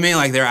 you know what I mean?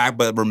 Like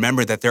but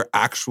remember that they're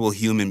actual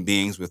human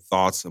beings with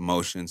thoughts,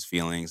 emotions,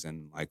 feelings.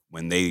 And like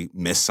when they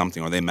miss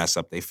something or they mess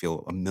up, they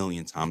feel a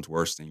million times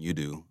worse than you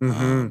do.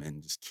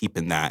 And just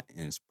keeping that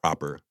in its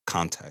proper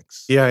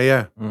context.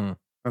 Yeah.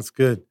 That's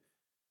good.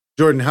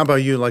 Jordan, how about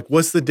you? Like,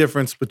 what's the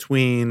difference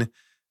between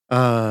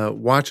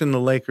watching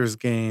the Lakers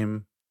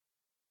game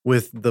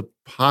with the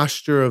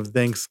posture of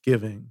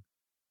thanksgiving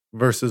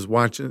versus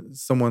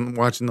someone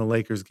watching the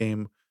Lakers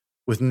game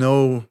with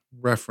no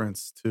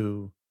reference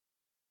to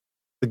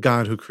the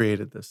God who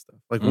created this stuff?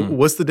 Like,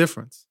 what's the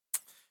difference?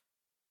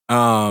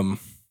 Like,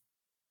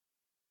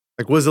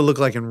 what does it look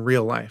like in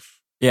real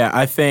life? Yeah,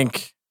 I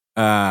think,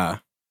 there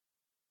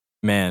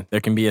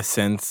can be a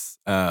sense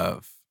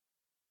of,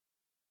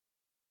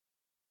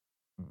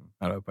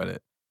 how do I put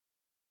it?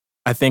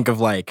 I think of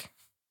like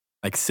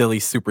silly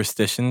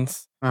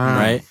superstitions,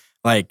 right?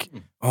 Like,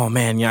 oh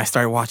man, I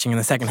started watching in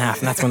the second half,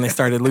 and that's when they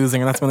started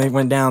losing, and that's when they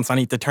went down. So I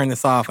need to turn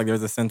this off. Like,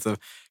 there's a sense of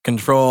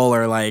control,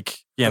 or like,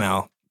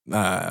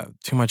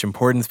 too much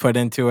importance put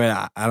into it.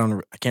 I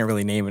can't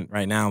really name it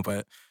right now,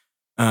 but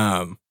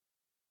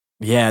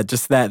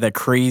just that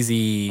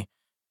crazy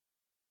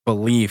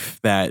belief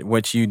that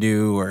what you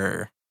do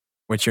or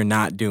what you're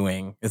not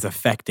doing is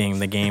affecting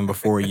the game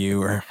before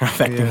you, or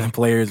affecting the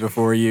players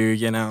before you.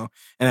 And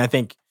I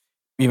think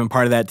even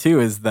part of that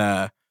too is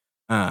the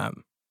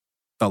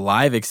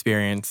live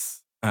experience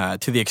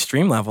to the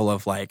extreme level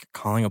of like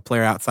calling a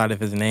player outside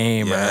of his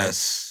name, or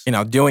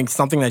doing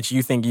something that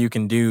you think you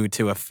can do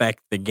to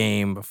affect the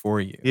game before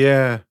you.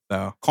 Yeah.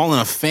 So calling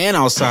a fan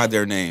outside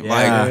their name.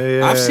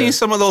 I've seen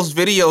some of those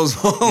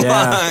videos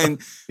online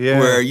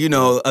where,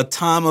 a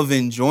time of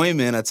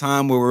enjoyment, a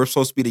time where we're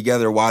supposed to be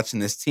together watching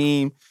this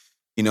team.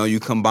 You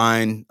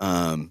combine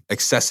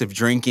excessive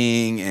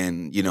drinking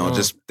and,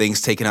 just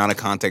things taken out of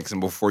context,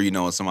 and before you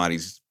know it,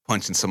 somebody's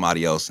punching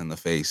somebody else in the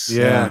face.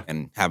 Yeah.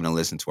 And having to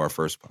listen to our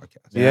first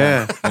podcast.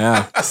 Yeah.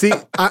 See,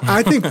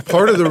 I think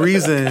part of the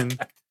reason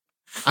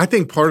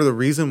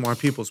why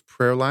people's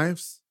prayer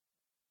lives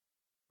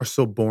are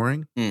so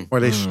boring, or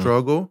they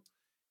struggle,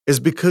 is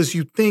because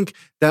you think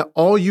that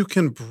all you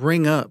can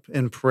bring up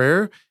in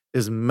prayer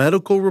is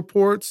medical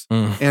reports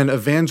and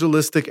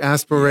evangelistic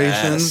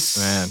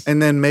aspirations,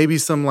 and then maybe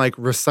some like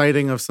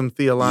reciting of some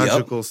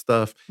theological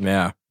stuff.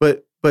 Yeah.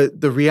 But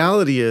the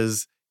reality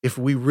is, if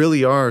we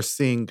really are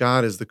seeing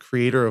God as the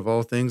creator of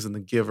all things and the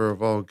giver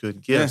of all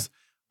good gifts,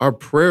 our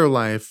prayer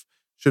life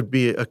should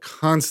be a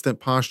constant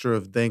posture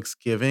of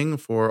thanksgiving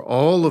for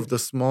all of the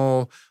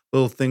small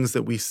little things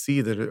that we see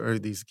that are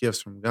these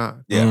gifts from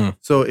God. Yeah.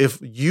 So if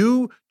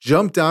you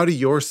jumped out of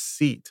your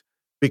seat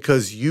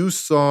because you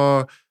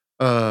saw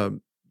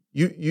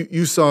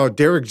you saw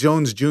Derrick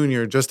Jones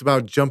Jr. just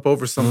about jump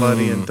over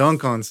somebody and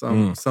dunk on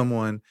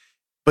someone,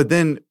 but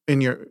then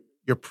in your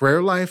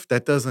prayer life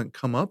that doesn't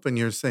come up, and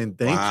you're saying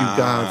thank you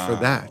God for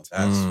that,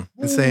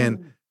 and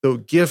saying the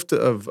gift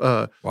of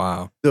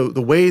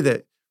the way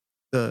that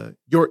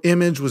your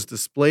image was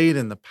displayed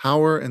and the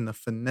power and the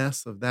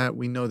finesse of that,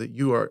 we know that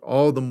you are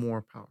all the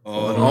more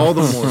powerful and all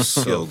the more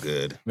so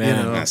good, man.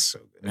 You know? That's so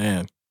good,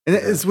 man. And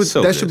it's with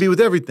that should be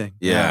with everything.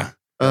 Yeah.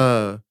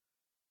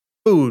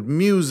 Food,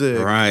 music,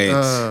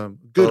 right?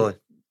 Good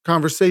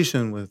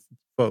conversation with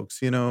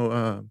folks. You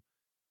know,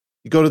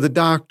 you go to the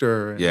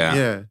doctor.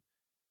 And,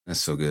 That's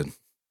so good.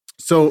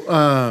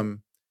 So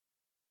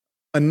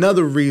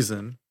another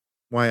reason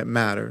why it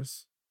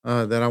matters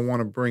that I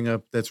want to bring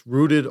up, that's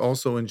rooted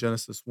also in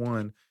Genesis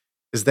 1,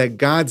 is that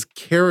God's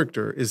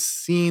character is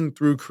seen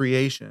through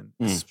creation,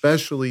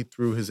 especially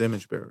through his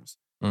image bearers.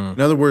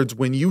 In other words,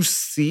 when you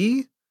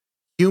see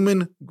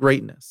human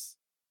greatness,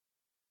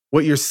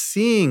 what you're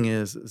seeing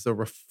is a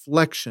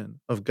reflection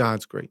of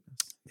God's greatness.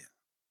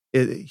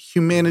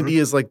 Humanity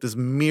is like this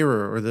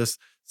mirror or this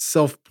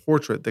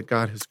self-portrait that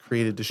God has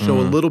created to show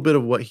a little bit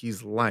of what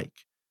he's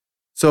like.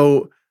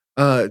 So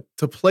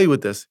to play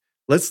with this,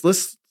 let's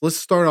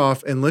start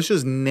off and let's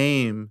just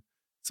name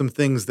some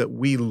things that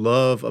we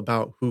love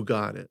about who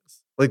God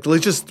is. Like,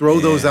 let's just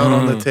throw those out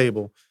on the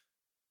table.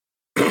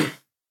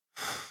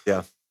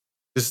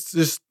 Just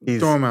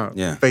throw them out.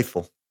 Yeah.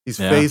 Faithful. He's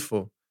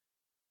faithful.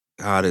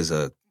 God is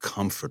a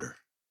comforter.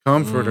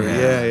 Comforter.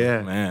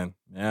 Yeah. Man.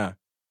 Yeah.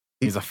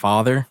 He's a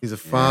father. He's a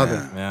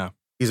father. Yeah.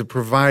 He's a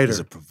provider. He's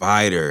a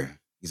provider.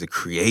 He's a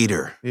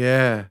creator.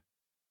 Yeah.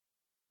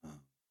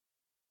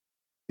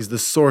 He's the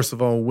source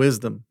of all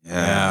wisdom.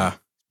 Yeah.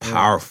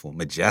 Powerful,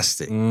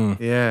 majestic.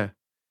 Yeah.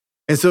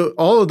 And so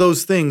all of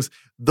those things,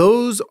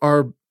 those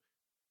are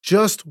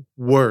just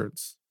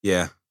words.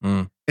 Yeah.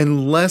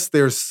 Unless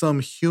there's some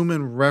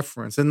human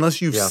reference,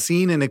 unless you've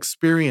seen and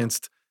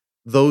experienced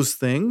those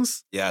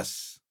things.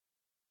 Yes.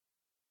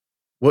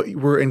 What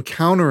we're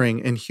encountering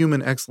in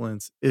human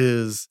excellence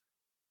is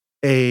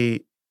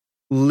a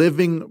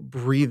living,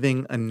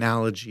 breathing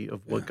analogy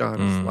of what God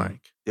is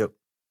like. Yep.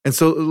 And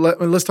so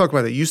let's talk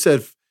about that. You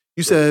said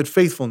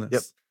faithfulness.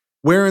 Yep.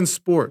 Where in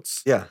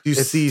sports do you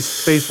see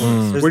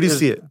faithfulness? Where do you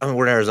see it? I mean,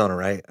 we're in Arizona,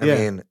 right? I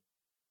mean,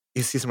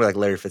 you see somebody like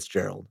Larry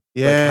Fitzgerald.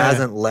 Yeah. Like,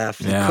 hasn't left.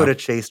 He could have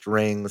chased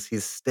rings.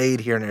 He's stayed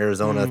here in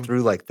Arizona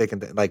through like thick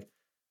and thin. Like,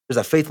 there's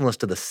a faithfulness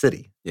to the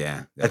city.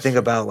 Yeah. I think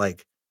about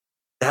like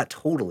that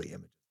totally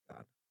images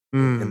God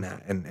in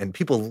that. And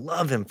people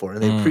love him for it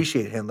and they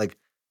appreciate him. Like,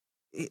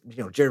 you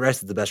know, Jerry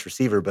Rice is the best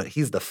receiver, but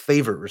he's the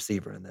favorite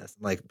receiver in this.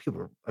 Like,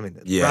 people are, I mean,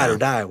 ride or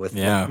die with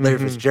Larry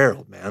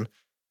Fitzgerald, man.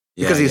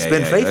 Because he's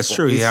been faithful. That's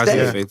true. He has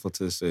been faithful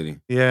to the city.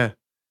 Yeah.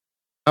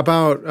 How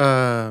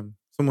about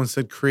someone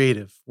said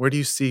creative? Where do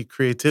you see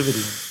creativity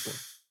in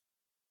sports?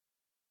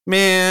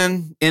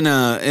 Man, in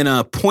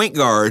a point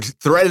guard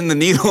threading the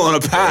needle on a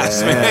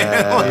pass,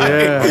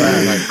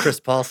 man. Like Chris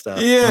Paul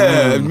stuff.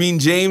 Yeah. I mean,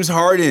 James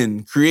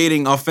Harden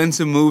creating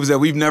offensive moves that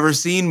we've never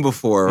seen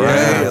before,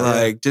 right?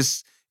 Like,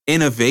 just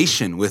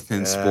innovation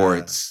within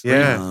sports.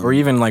 Yeah. Or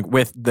even like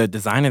with the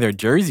design of their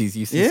jerseys,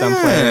 you see some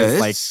players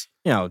like,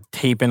 you know,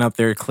 taping up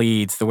their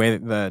cleats, the way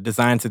that the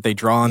designs that they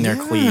draw on their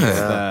cleats,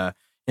 the,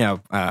 you know,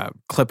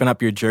 clipping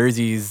up your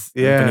jerseys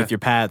beneath your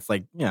pads,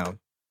 like, you know.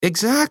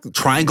 Exactly.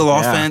 Triangle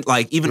offense,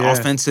 like even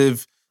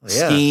offensive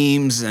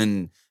schemes.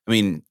 And I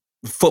mean,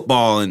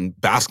 football and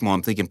basketball,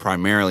 I'm thinking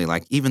primarily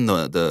like even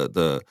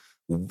the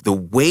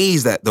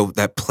ways that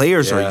that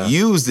players are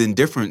used in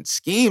different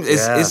schemes.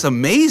 It's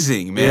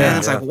amazing, man. Yeah.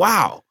 It's like,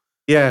 wow.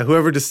 Yeah.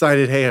 Whoever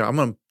decided, hey, I'm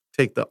going to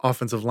take the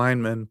offensive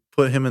lineman,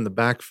 put him in the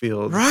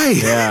backfield. Right.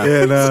 Yeah.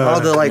 And,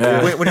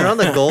 when you're on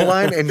the goal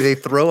line and they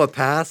throw a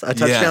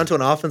touchdown to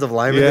an offensive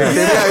lineman,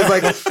 it's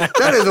like,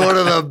 that is one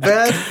of the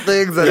best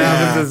things that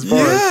happens in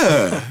sports.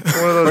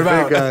 Yeah. One of those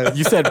big guys.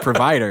 You said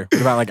provider.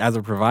 What about like as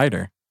a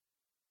provider?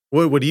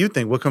 What do you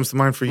think? What comes to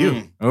mind for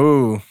you?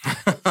 Oh.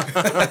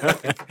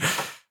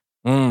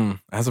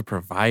 As a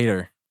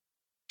provider.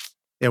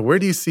 Yeah, where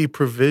do you see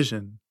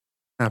provision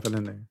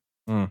happening there?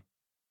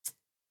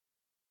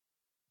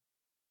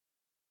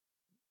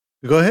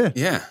 Go ahead.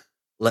 Yeah.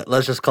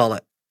 Let's just call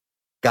it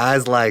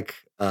guys like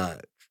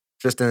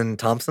Tristan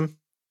Thompson.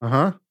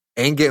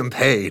 ain't getting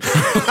paid.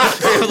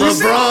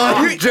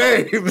 LeBron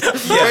James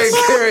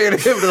ain't carrying him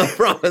to the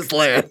promised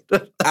land.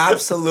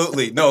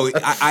 Absolutely. No,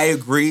 I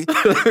agree.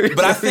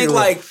 But I think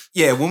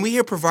when we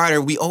hear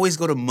provider, we always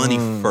go to money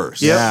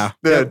first. Yeah,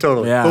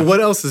 totally. Yeah. But what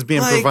else is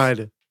being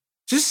provided?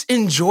 Just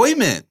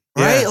enjoyment.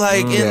 Right,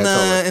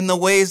 in the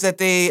ways that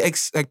they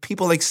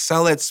people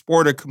excel at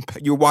sport, or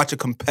you watch a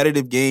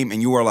competitive game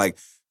and you are like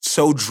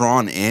so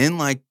drawn in,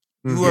 like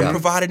you are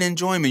provided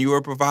enjoyment, you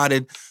are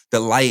provided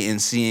delight in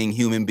seeing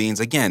human beings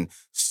again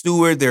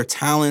steward their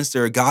talents,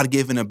 their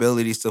God-given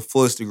abilities to the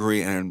fullest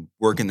degree, and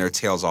working their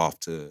tails off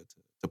to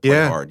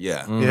play hard.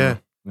 Yeah.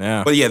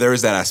 But there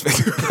is that aspect.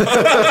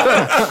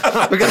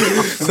 We got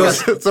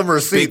some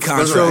receipts.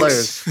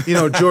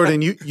 So,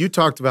 Jordan, you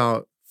talked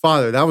about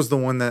father. That was the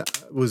one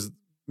that was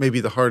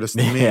maybe the hardest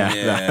to me.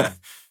 Yeah.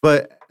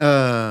 But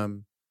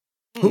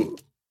you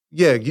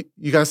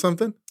got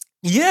something?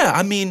 Yeah,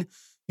 I mean,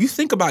 you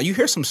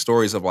hear some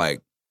stories of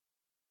like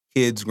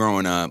kids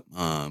growing up,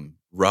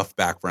 rough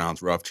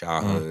backgrounds, rough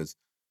childhoods,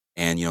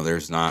 and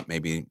there's not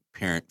maybe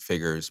parent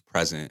figures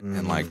present,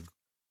 and like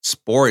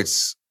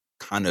sports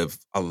kind of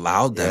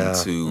allowed them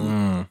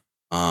to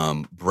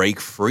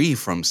break free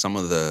from some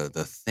of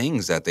the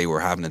things that they were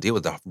having to deal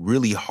with, the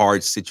really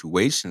hard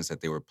situations that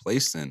they were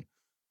placed in.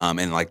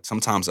 And like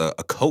sometimes a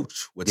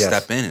coach would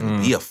step in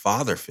and be a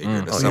father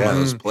figure to some of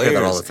those players.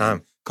 That all the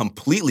time.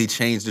 Completely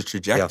change the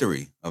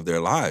trajectory of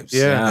their lives.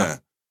 Yeah,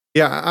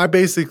 I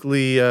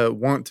basically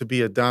want to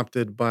be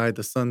adopted by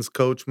the Suns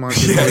coach,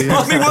 Monty Williams.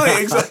 Monty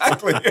Williams,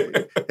 exactly.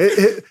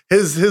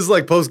 his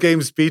like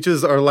post-game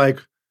speeches are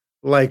like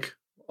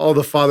all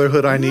the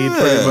fatherhood I need,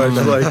 pretty much.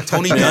 Like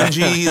Tony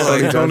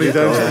Dungy. Tony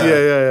Dungy.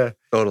 Yeah.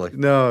 Totally.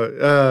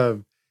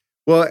 No.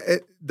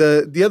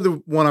 The other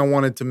one I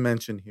wanted to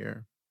mention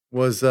here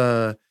was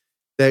that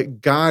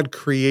God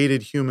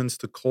created humans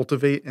to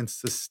cultivate and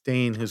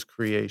sustain his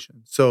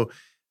creation. So,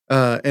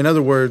 in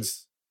other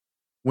words,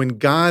 when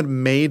God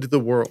made the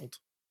world,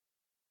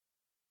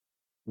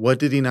 what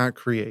did he not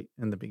create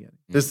in the beginning?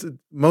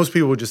 Most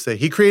people would just say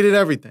he created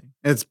everything.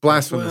 And it's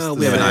blasphemous. Well,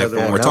 we have an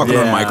iPhone. We're talking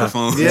on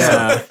microphones.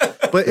 Yeah.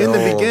 But in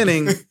the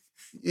beginning,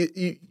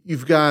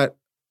 you've got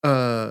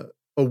a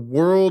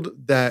world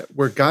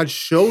where God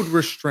showed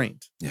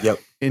restraint. Yep.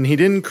 And he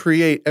didn't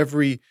create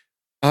every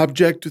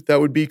object that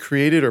would be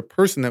created or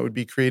person that would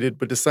be created,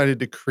 but decided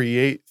to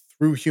create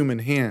through human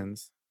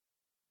hands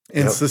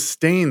and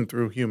sustain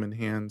through human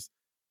hands.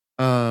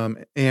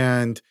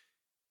 And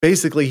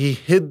basically he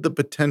hid the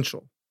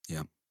potential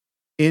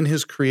in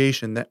his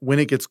creation, that when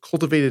it gets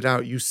cultivated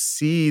out, you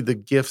see the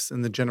gifts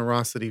and the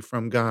generosity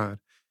from God.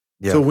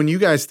 Yeah. So when you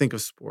guys think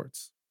of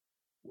sports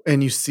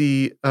and you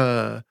see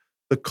the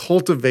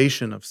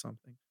cultivation of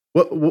something,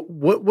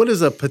 what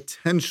is a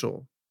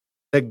potential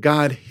that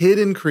God hid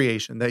in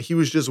creation, that he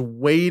was just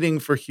waiting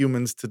for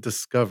humans to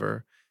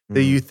discover,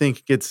 that you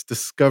think gets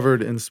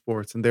discovered in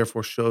sports and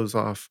therefore shows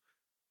off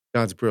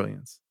God's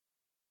brilliance?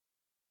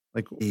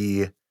 Like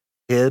he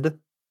hid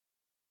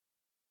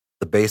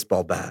the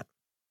baseball bat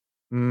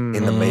in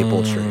the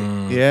maple tree.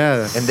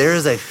 Yeah. And there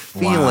is a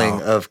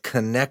feeling of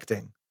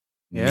connecting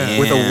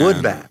with a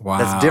wood bat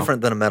that's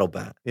different than a metal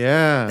bat.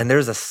 Yeah. And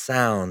there's a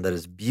sound that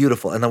is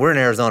beautiful. And then we're in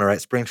Arizona, right?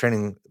 Spring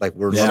training, like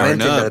we're lamenting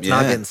that it's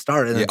not getting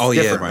started. And it's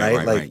different,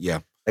 right?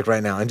 Like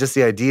right now. And just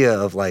the idea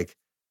of like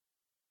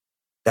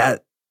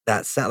that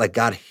sound, like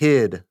God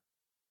hid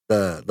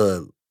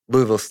the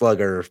Louisville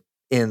Slugger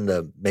in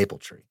the maple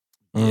tree.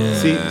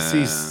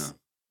 Yeah.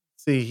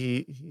 See,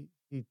 he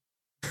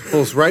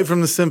pulls right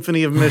from the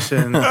Symphony of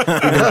Mission. No love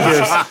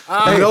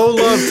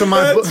to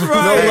my book. He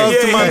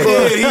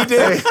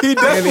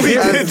definitely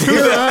did.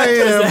 Here I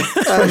am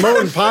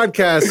promoting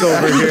podcasts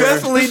over here.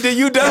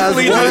 You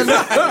definitely did.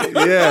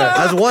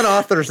 As one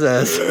author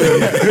says. You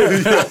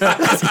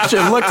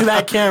should look to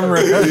that camera.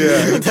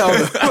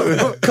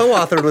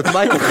 Co-authored with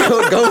Michael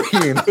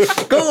Goheen.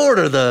 Go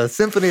order the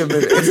Symphony of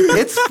Mission.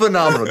 It's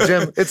phenomenal,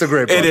 Jim. It's a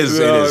great book. It is.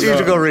 You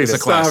should go read it. It's a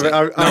classic.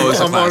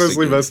 I'm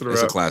honestly messing around.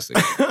 It's a classic.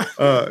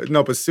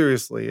 No, but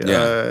seriously,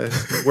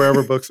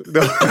 wherever books.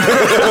 No.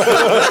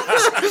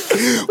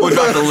 We'll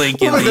drop the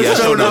link in the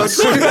show notes.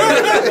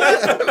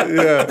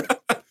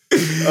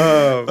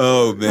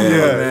 Oh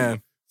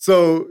man.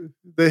 So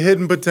the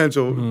hidden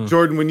potential,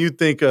 Jordan. When you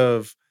think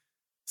of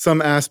some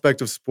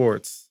aspect of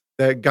sports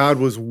that God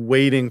was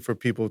waiting for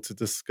people to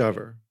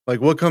discover,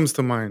 like what comes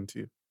to mind to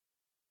you?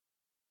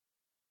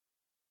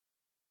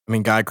 I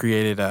mean, God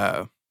created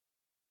a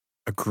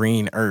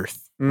green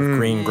earth. With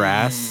green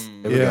grass,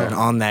 and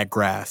on that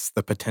grass,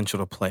 the potential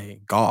to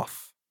play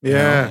golf.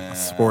 A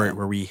sport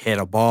where we hit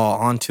a ball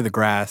onto the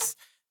grass,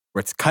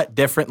 where it's cut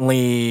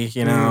differently. I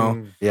think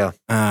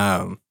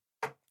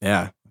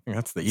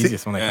that's the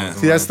easiest one that comes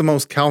to mind. That's the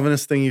most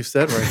Calvinist thing you've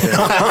said right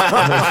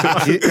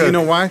there. You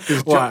know why?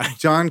 Because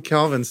John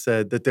Calvin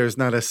said that there's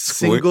not a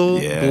single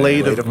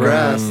blade of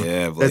grass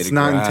that's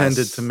not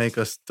intended to make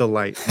us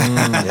delight.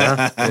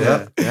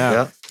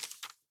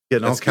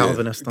 Getting all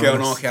Calvinist on us.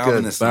 Getting all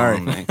Calvinist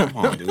on, man. Come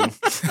on, dude.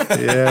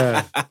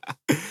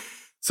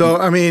 So,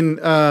 I mean,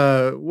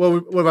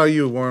 what about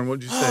you, Warren? What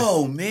did you say?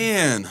 Oh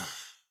man,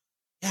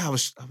 yeah, I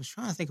was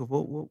trying to think of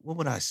what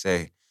would I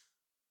say.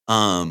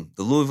 The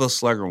Louisville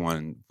Slugger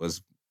one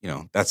was,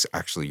 that's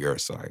actually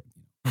yours. So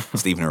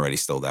Stephen already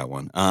stole that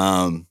one.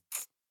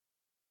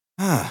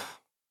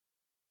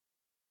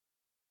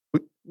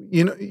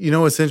 You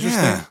know what's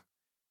interesting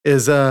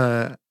is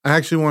I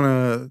actually want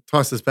to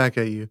toss this back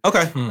at you.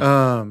 Okay,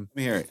 let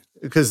me hear it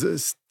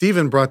because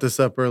Stephen brought this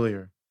up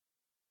earlier.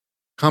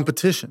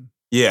 Competition.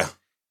 Yeah.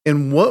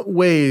 In what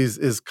ways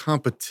is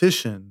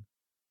competition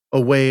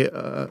a way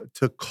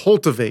to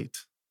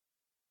cultivate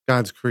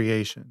God's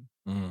creation?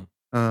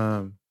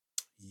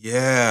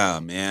 Yeah,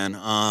 man.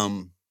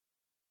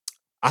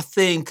 I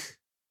think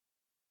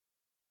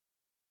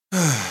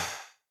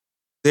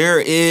there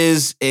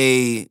is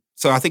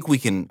so I think we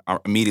can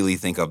immediately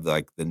think of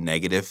like the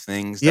negative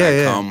things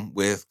that come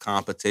with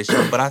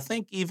competition. But I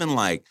think even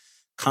like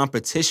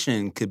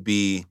competition could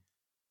be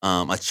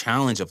a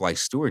challenge of like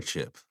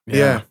stewardship.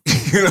 Yeah.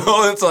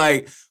 It's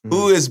like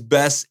who is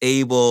best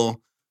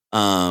able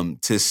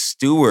to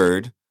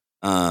steward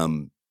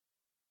and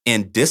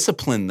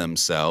discipline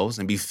themselves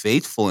and be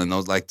faithful in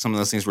those, like some of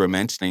those things we're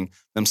mentioning,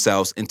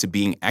 themselves into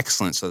being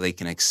excellent so they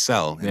can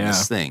excel in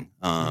this thing.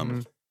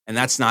 And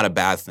that's not a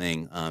bad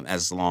thing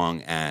as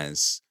long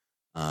as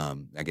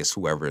I guess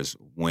whoever is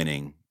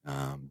winning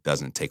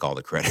doesn't take all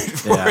the credit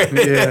for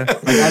it. Yeah.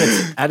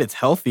 Like at its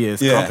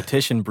healthiest,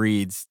 competition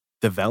breeds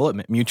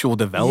development, mutual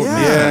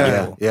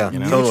development. Yeah.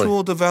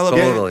 Mutual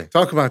development. Totally.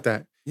 Talk about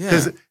that. Yeah.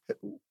 Because,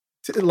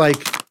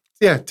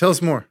 tell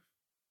us more.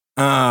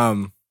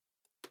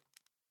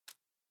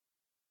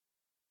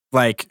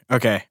 Like,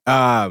 okay.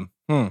 I'm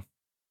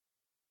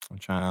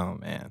trying, oh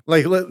man.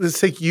 Like, let's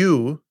take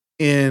you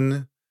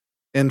in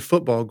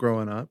football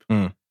growing up.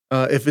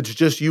 If it's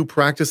just you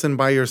practicing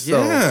by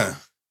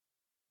yourself,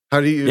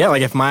 how do you? Yeah,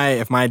 like if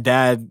my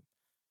dad,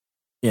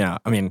 I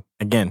mean,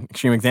 again,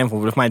 extreme example,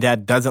 but if my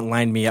dad doesn't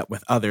line me up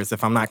with others,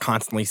 if I'm not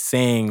constantly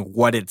saying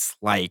what it's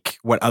like,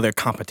 what other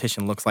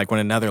competition looks like, what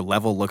another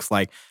level looks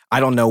like, I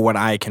don't know what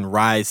I can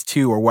rise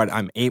to or what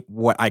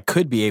I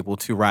could be able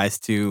to rise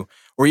to,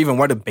 or even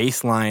what a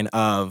baseline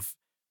of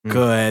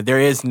good. There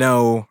is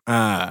no,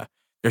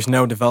 there's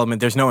no development,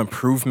 there's no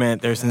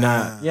improvement, there's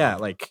not,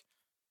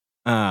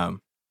 oh,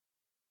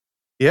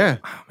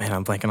 man,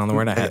 I'm blanking on the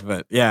word I had,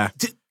 but yeah.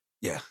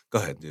 Yeah, go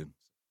ahead, dude.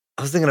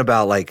 I was thinking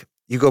about like,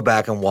 you go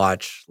back and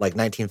watch like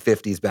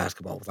 1950s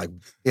basketball with like,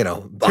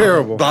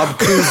 terrible Bob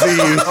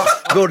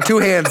Cousy, go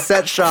two-hand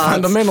set shots.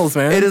 Fundamentals,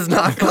 man. It is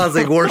not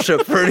causing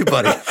worship for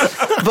anybody.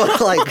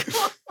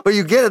 But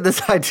you get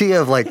this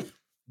idea of like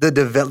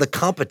the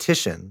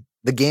competition.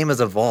 The game has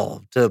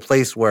evolved to a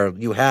place where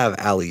you have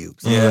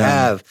alley-oops. You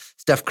have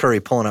Steph Curry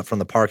pulling up from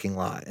the parking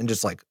lot and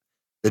just like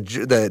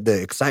the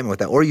excitement with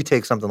that. Or you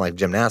take something like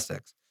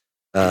gymnastics.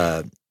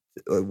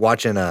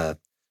 Watching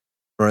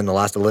in the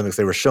last Olympics,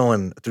 they were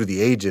showing through the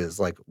ages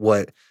like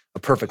what a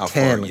perfect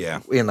 10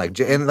 in like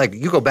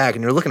you go back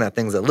and you're looking at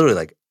things that literally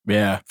like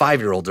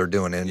 5-year-olds are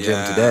doing in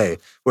gym today.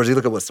 Whereas you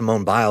look at what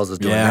Simone Biles is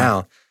doing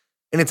now,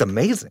 and it's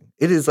amazing.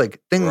 It is like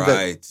things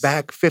that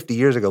back 50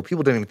 years ago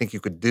people didn't even think you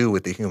could do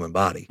with the human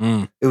body.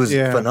 It was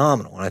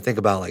phenomenal. And I think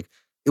about like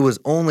it was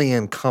only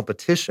in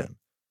competition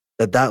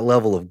that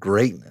level of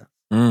greatness,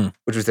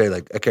 which we say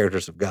like a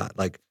characteristic of God,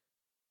 like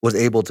was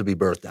able to be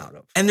birthed out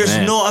of. And there's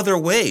no other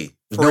way.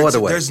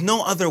 There's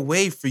no other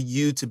way for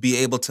you to be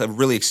able to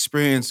really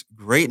experience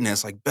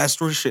greatness, like best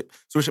stewardship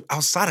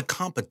outside of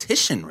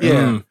competition,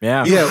 right?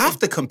 You have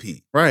to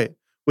compete. Right.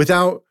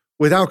 Without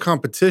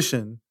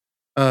competition,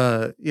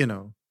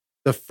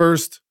 the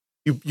first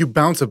you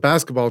bounce a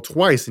basketball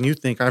twice and you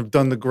think I've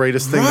done the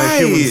greatest thing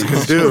that humans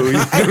can do.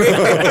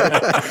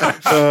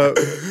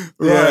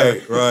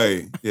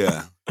 Right.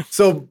 Yeah.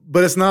 So,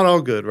 but it's not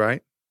all good,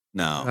 right?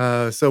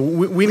 No. So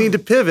we need to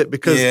pivot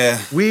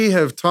because we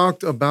have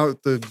talked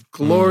about the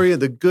glory,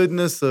 the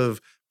goodness of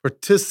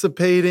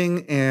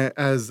participating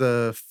as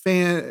a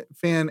fan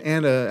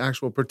and an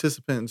actual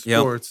participant in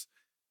sports.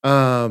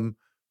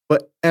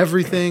 But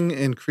everything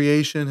in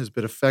creation has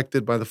been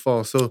affected by the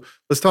fall. So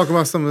let's talk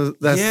about some of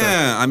that stuff.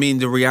 Yeah, I mean,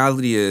 the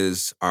reality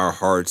is our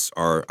hearts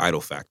are idol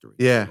factories.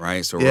 Yeah.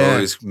 Right? So we're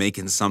always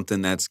making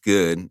something that's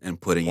good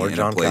and putting it in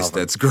a place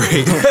that's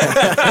great. Or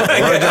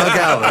John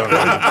Calvin.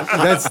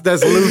 That's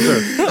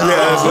Luther.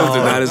 That's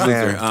Luther. That is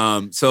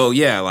Luther. So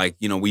yeah, like,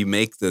 we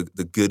make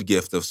the good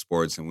gift of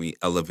sports and we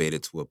elevate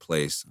it to a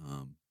place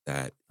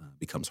that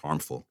becomes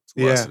harmful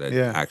to us, that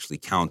actually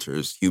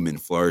counters human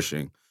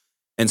flourishing.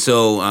 And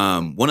so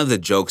one of the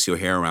jokes you'll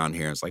hear around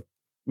here is like,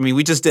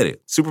 we just did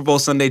it. Super Bowl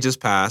Sunday just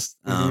passed.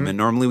 And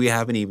normally we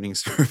have an evening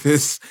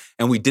service.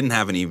 And we didn't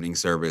have an evening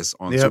service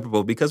on Super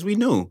Bowl because we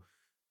knew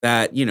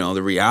that,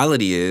 the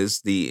reality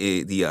is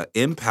the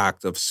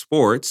impact of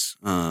sports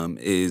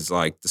is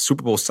like the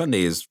Super Bowl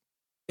Sunday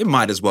it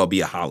might as well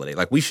be a holiday.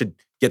 Like we should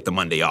get the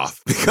Monday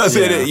off because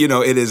it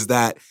is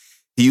that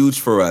huge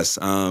for us.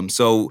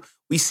 So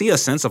we see a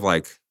sense of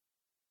like,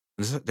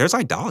 there's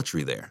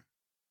idolatry there,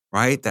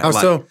 right? How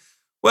so?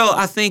 Well,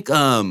 I think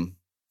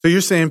So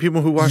you're saying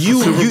people who watch the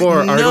Super Bowl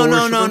are idol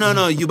worshipers?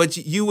 No. But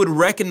you would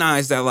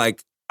recognize that,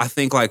 like, I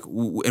think, like,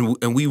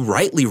 and we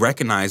rightly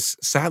recognize,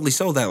 sadly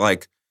so, that,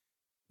 like,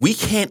 we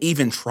can't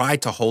even try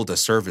to hold a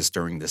service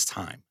during this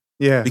time.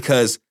 Yeah.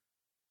 Because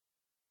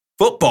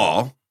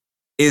football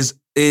is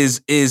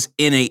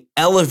in a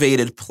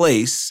elevated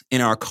place in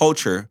our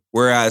culture,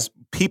 whereas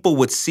people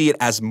would see it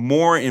as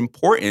more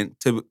important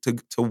to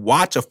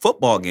watch a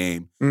football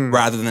game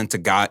rather than to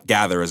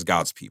gather as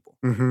God's people.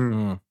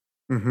 And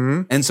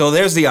so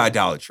there's the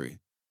idolatry.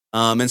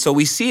 And so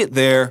we see it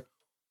there.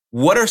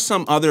 What are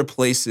some other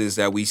places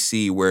that we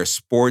see where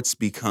sports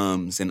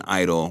becomes an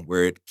idol,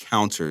 where it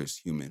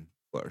counters human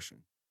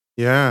flourishing?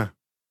 Yeah.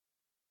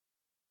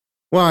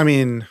 Well, I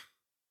mean,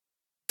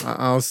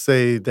 I'll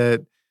say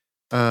that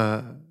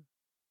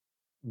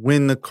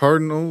when the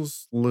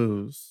Cardinals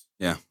lose,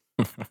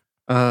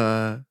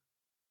 I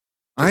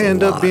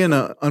end up being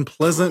an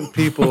unpleasant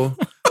people.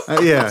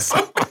 Yeah.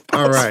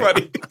 All right.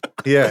 Funny.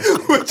 Yeah.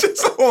 Which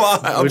is a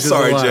lot. I'm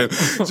sorry, Jim.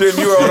 Jim,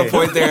 you were on a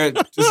point there.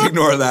 Just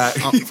ignore that.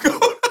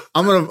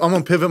 I'm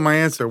gonna pivot my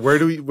answer. Where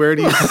do you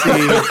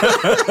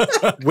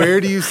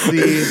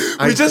see?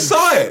 We just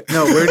saw it.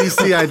 No, where do you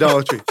see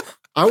idolatry?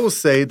 I will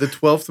say the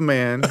 12th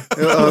man of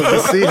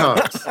the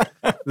Seahawks.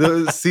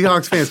 The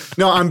Seahawks fans.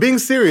 No, I'm being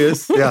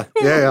serious. Yeah.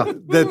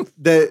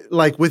 That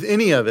like with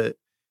any of it,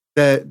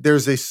 that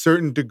there's a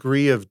certain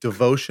degree of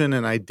devotion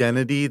and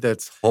identity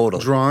that's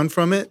drawn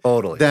from it.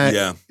 Totally.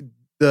 That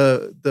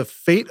the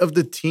fate of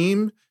the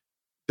team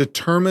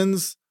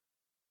determines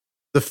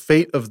the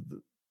fate of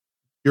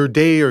your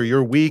day or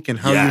your week and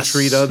how you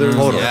treat others.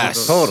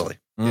 Totally.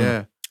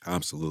 Yeah.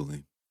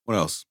 Absolutely. What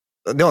else?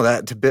 No,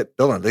 that to build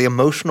on the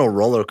emotional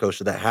roller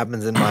coaster that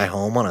happens in my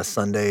home on a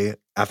Sunday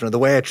afternoon. The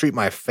way I treat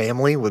my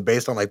family was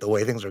based on like the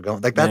way things are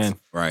going. Like that's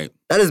right.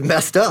 That is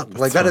messed up.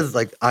 Like that is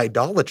like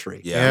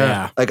idolatry.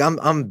 Yeah. Like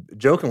I'm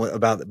joking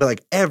about it, but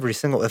like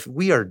if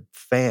we are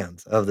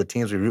fans of the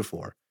teams we root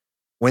for,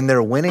 when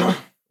they're winning,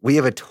 we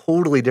have a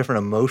totally different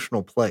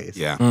emotional place.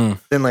 Yeah.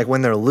 Than like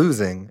when they're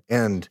losing,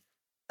 and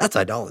that's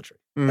idolatry.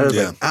 That is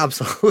like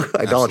absolute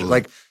idolatry.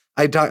 Like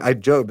I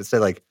joke but say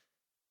like,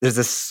 there's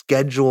a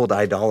scheduled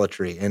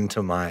idolatry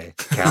into my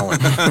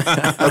calendar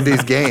of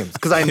these games.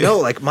 Because I know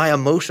like my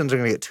emotions are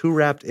going to get too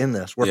wrapped in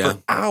this where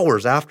for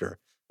hours after,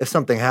 if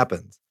something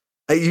happens,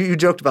 you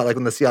joked about like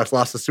when the Seahawks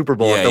lost the Super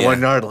Bowl at the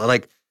 1 yard line,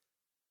 like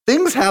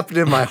things happened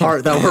in my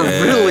heart that were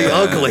really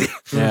ugly.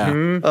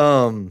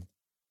 Yeah.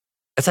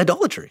 It's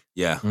idolatry.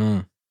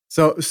 Yeah.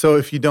 So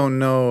if you don't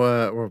know,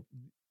 or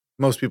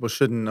most people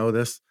shouldn't know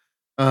this,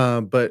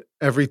 but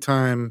every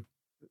time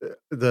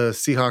the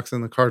Seahawks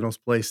and the Cardinals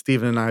play,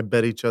 Steven and I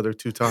bet each other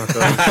 2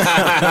 tacos.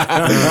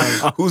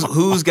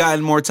 Who's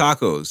gotten more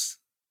tacos?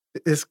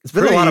 It's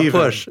been a lot of even.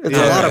 push. It's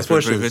a lot of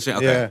pushing.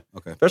 Okay.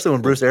 Especially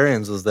when Bruce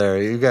Arians was there.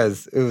 You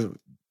guys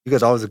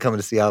always would come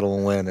to Seattle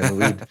and win, and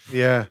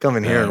we'd come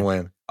in here and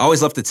win. I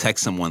always love to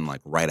text someone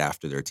like right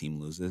after their team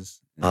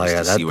loses. Oh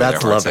yeah,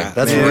 that's loving.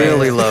 That's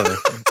really loving.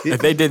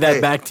 If they did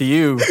that back to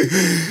you,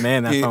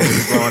 man, that phone would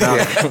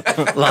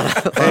be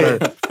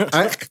blowing up.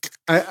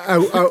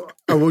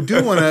 I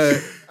do want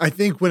to. I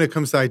think when it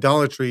comes to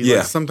idolatry,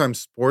 like sometimes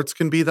sports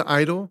can be the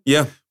idol.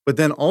 Yeah, but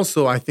then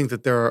also I think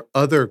that there are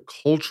other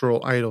cultural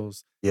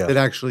idols that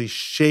actually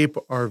shape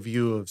our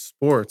view of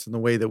sports and the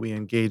way that we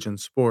engage in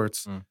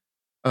sports.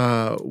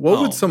 What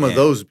would some of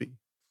those be?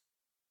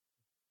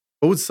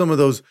 What would some of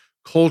those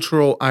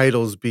cultural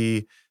idols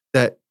be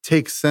that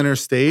take center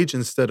stage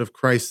instead of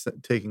Christ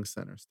taking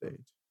center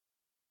stage?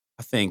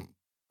 I think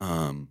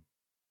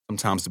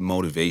sometimes the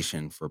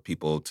motivation for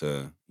people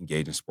to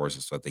engage in sports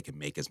is so that they can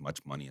make as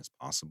much money as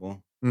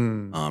possible,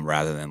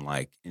 rather than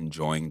like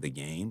enjoying the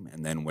game.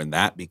 And then when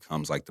that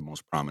becomes like the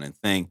most prominent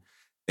thing,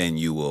 then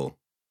you will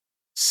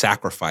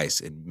sacrifice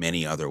in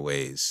many other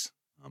ways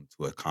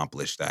to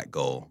accomplish that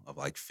goal of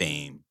like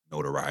fame,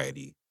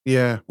 notoriety,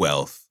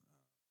 wealth.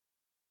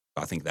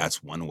 I think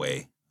that's one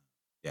way.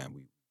 Yeah,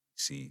 we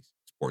see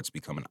sports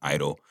become an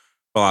idol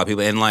for a lot of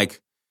people. And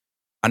like,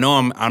 I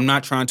know I'm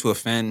not trying to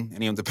offend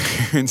any of the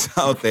parents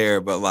out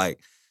there, but like,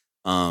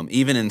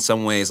 even in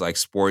some ways, like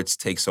sports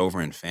takes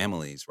over in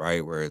families,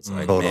 right? Where it's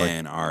like,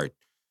 man,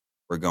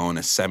 we're going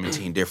to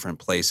 17 different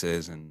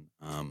places and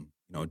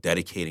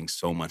dedicating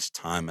so much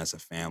time as a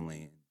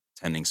family and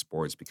attending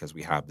sports because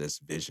we have this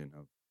vision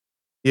of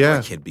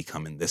our kid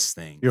becoming this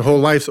thing. Your whole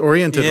life's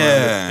oriented around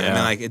it. And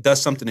then, like, it does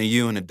something to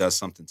you and it does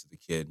something to the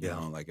kid, you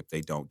know, like if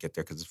they don't get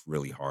there because it's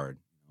really hard.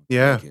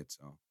 To make it.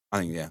 So I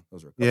think,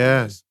 those are a couple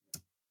of ways.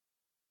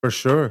 For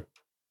sure.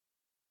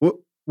 What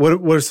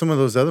are some of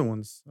those other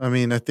ones? I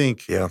mean, I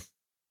think, you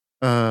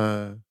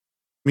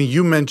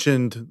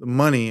mentioned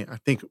money. I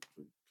think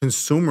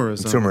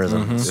consumerism.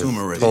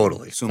 Consumerism.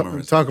 Totally.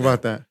 Consumerism. Talk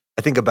about that.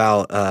 I think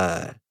about,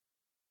 I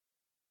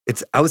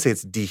would say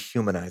it's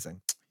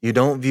dehumanizing. You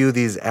don't view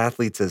these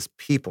athletes as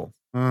people,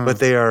 but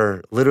they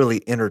are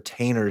literally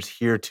entertainers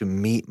here to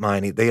meet my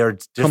need. They are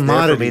just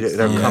commodities.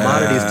 They're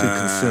commodities to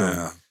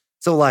consume.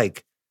 So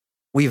like,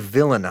 we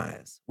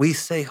villainize. We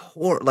say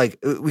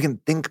we can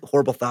think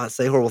horrible thoughts,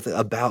 say horrible things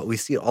about. We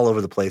see it all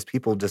over the place.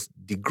 People just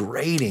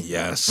degrading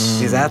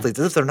these athletes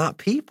as if they're not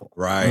people.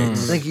 Right. I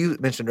think you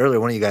mentioned earlier.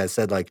 One of you guys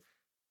said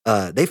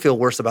they feel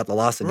worse about the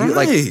loss than you.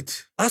 Like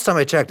last time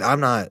I checked,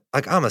 I'm a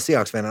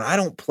Seahawks fan and I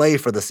don't play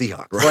for the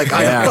Seahawks. Right.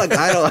 That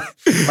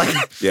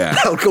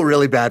would go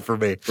really bad for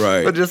me.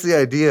 Right. But just the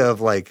idea of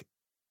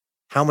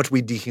how much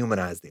we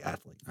dehumanize the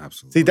athlete.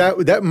 Absolutely. See,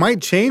 that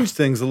might change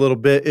things a little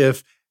bit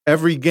if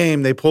every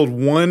game they pulled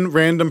one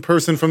random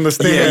person from the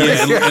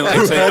stands who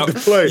had to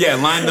play. Yeah,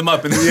 line them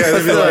up. And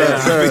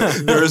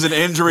there's an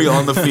injury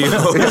on the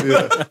field.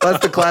 That's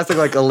the classic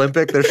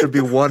Olympic. There should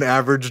be one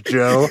average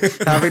Joe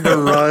having to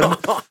run.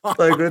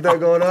 With that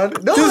going on?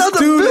 No, this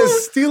dude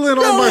is stealing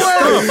all my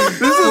stuff.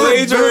 This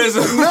is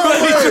plagiarism.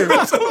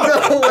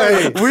 No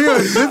way.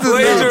 This is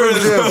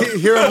plagiarism.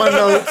 Here are my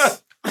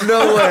notes.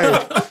 No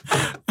way.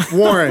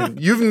 Warren,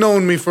 you've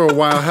known me for a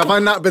while. Have I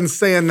not been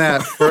saying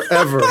that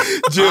forever?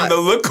 Jim, the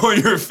look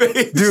on your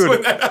face.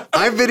 Dude,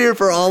 I've been here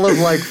for all of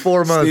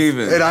 4 months.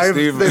 And I've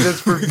said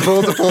this for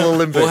multiple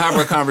Olympics. We'll have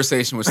a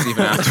conversation with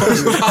Stephen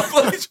afterwards about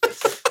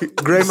plagiarism.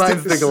 Great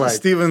minds think alike.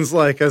 Stephen's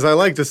as I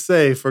like to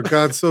say, for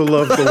God so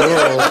loved the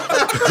world.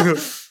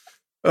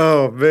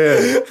 Oh,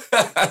 man.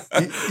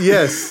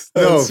 Yes.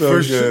 No,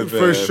 for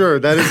sure.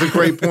 That is a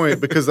great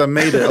point because I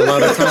made it a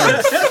lot of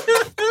times.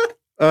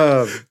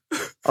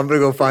 I'm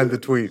going to go find the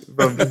tweet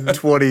from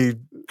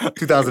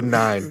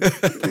 2009.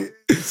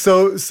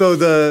 So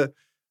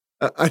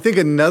I think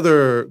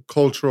another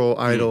cultural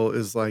idol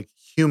is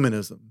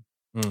humanism.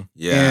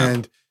 Yeah.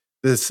 And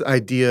this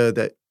idea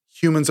that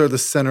humans are the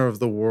center of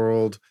the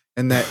world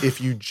and that if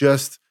you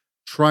just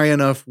try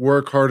enough,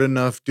 work hard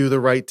enough, do the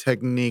right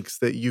techniques,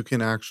 that you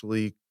can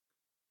actually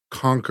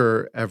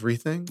conquer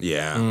everything.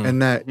 Yeah. And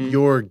that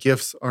your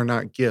gifts are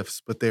not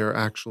gifts, but they are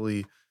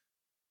actually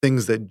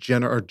things that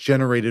are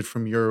generated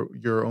from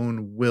your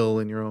own will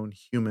and your own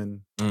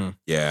human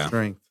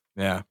strength.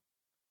 Yeah.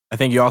 I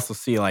think you also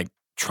see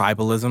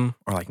tribalism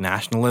or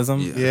nationalism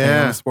in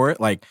the sport.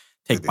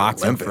 Take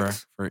boxing for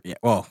the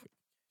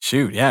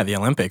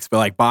Olympics.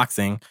 But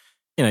boxing,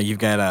 you've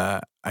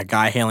got a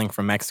guy hailing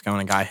from Mexico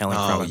and a guy hailing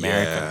from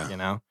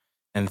America,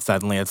 and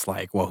suddenly it's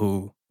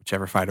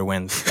whichever fighter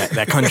wins,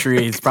 that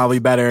country is probably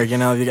better. They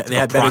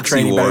had better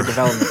training, better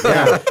development.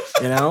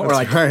 Yeah, or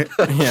right.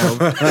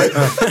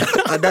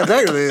 That's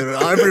actually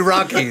Ivory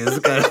Rocky is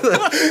kind of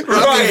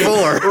Rocky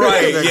IV.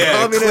 Right.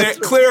 Yeah.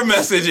 Clear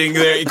messaging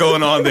there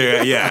going on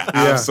there. Yeah.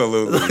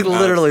 Absolutely.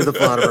 Literally the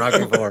plot of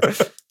Rocky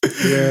IV.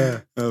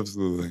 Yeah.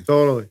 Absolutely.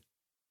 Totally.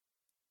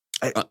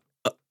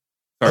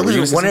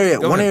 One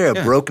area of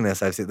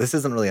brokenness I've seen. This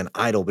isn't really an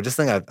idol, but just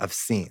something I've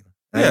seen.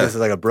 I think this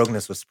is a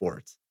brokenness with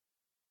sports.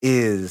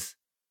 Is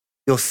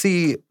you'll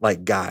see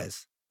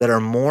guys that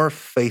are more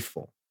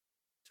faithful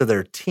to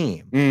their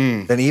team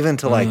than even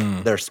to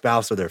their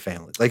spouse or their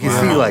family. You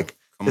see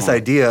this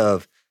idea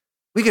of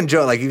we can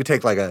joke you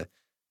take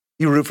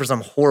you root for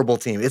some horrible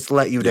team. It's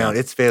let you down.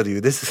 It's failed you.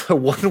 This is a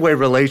one-way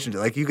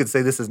relationship. You could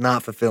say this is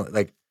not fulfilling.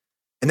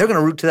 And they're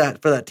gonna root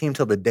for that team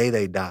till the day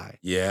they die.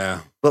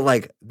 Yeah.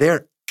 But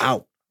they're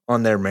out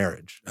on their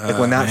marriage.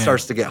 When that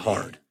starts to get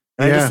hard.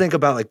 And I just think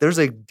about there's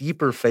a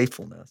deeper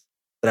faithfulness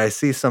that I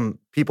see some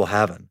people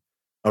having.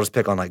 I'll just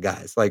pick on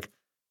guys,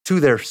 to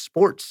their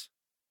sports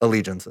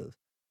allegiances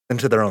than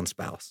to their own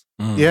spouse.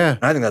 Yeah.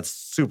 And I think that's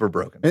super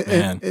broken.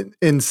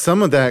 And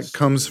some of that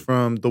comes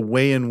from the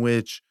way in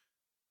which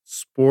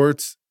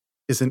sports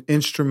is an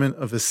instrument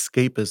of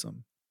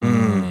escapism.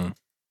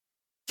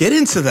 Get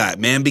into that,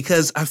 man,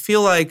 because I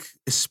feel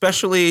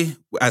especially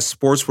as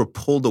sports were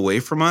pulled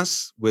away from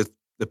us with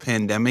the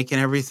pandemic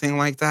and everything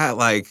like that,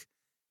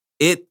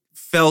 it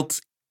felt,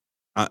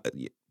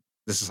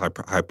 this is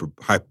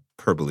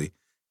hyperbole,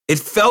 it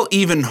felt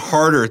even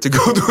harder to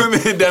go through a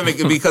pandemic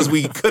because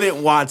we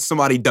couldn't watch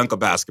somebody dunk a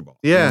basketball.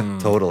 Yeah.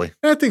 Totally.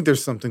 I think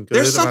there's something good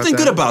There's something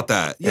good about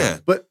that. Yeah.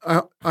 But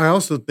I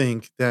also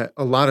think that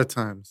a lot of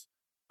times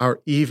our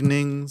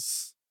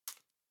evenings,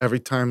 every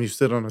time you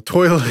sit on a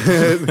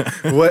toilet,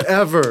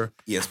 whatever,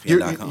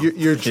 ESPN.com.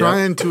 You're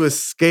trying to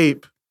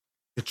escape.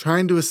 You're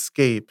trying to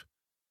escape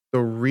the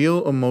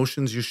real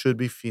emotions you should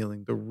be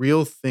feeling, the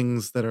real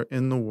things that are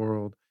in the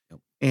world.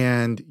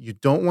 And you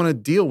don't want to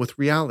deal with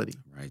reality.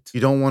 Right. You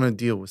don't want to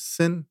deal with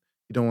sin.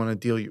 You don't want to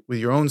deal with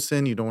your own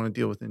sin. You don't want to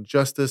deal with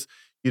injustice.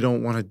 You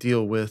don't want to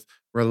deal with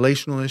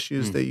relational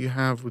issues that you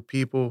have with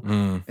people.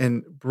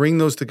 And bring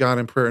those to God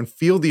in prayer and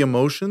feel the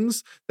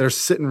emotions that are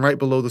sitting right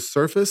below the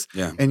surface.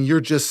 Yeah. And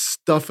you're just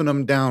stuffing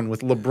them down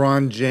with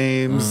LeBron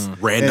James.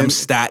 Random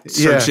stat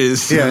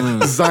searches.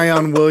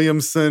 Zion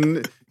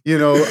Williamson.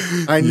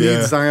 I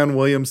need Zion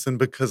Williamson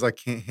because I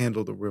can't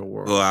handle the real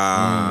world.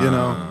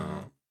 Wow.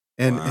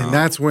 And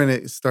that's when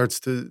it starts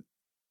to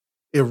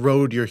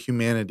erode your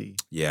humanity.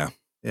 Yeah.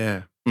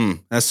 Yeah.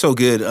 That's so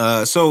good.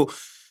 So,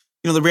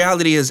 the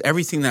reality is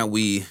everything that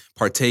we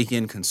partake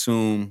in,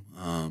 consume,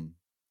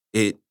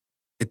 it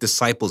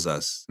disciples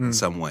us in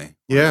some way.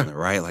 Yeah. Another,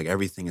 right?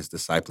 Everything is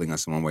discipling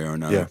us in one way or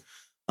another.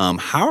 Yeah.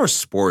 How are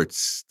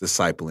sports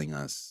discipling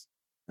us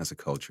as a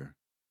culture?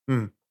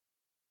 Good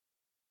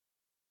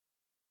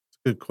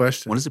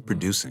question. What is it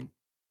producing?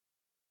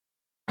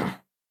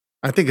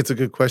 I think it's a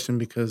good question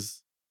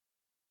because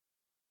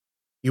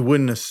you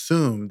wouldn't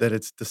assume that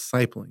it's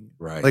discipling you.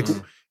 Right. Like,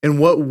 in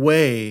what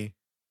way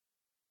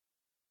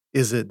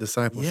is it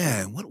discipling?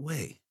 Yeah, in what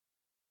way?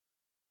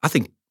 I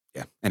think,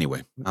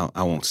 anyway,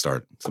 I won't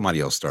start. Somebody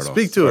else start off.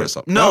 Speak to it.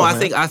 No,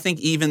 I think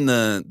even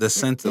the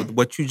sense of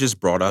what you just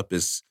brought up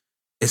is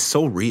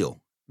so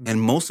real. And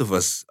most of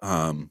us,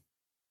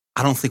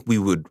 I don't think we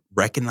would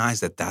recognize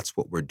that that's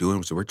what we're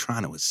doing. So we're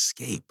trying to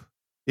escape.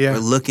 Yeah. We're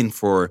looking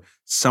for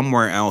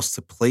somewhere else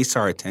to place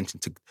our attention,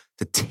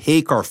 to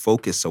take our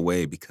focus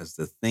away because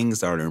the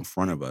things that are in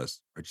front of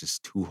us are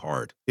just too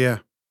hard. Yeah.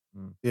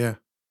 Yeah.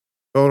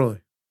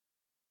 Totally.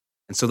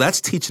 And so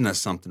that's teaching us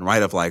something,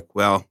 right? Of like,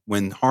 well,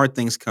 when hard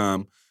things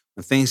come,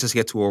 when things just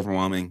get too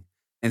overwhelming,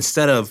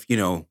 instead of,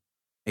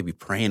 maybe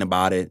praying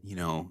about it,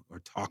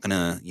 or talking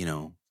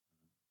to,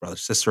 brother,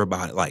 sister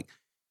about it, like,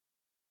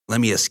 let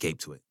me escape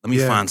to it. Let me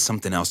find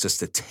something else just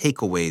to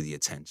take away the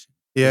attention.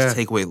 Yeah. Just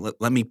take away,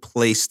 let me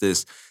place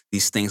these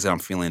things that I'm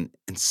feeling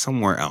in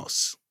somewhere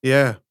else.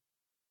 Yeah.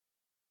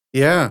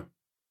 Yeah.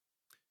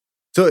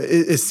 So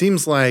it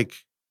seems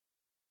like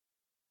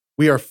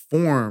we are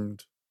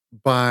formed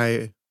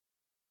by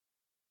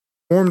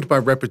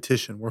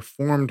repetition. We're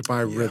formed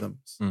by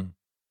rhythms.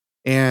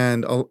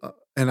 And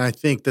I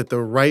think that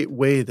the right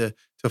way to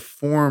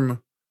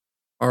form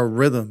our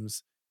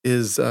rhythms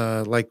is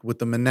like what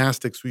the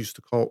monastics we used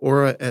to call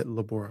ora et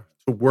labora,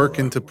 to work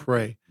and to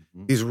pray.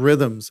 These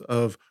rhythms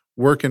of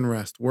work and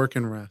rest.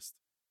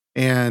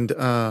 And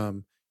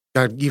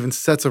God even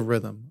sets a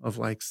rhythm of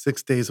like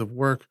 6 days of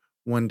work,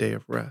 1 day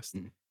of rest.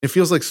 It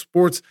feels like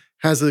sports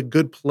has a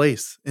good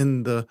place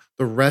in the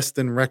rest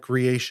and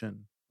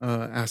recreation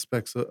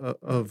aspects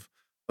of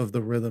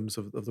the rhythms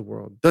of the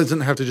world.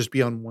 Doesn't have to just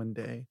be on one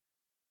day.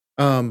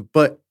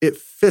 But it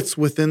fits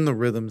within the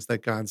rhythms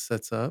that God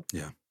sets up.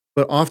 Yeah.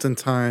 But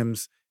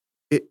oftentimes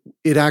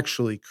it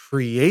actually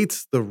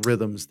creates the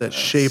rhythms that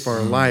shape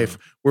our life,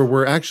 where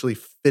we're actually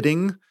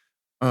fitting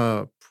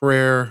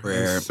prayer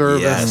and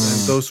service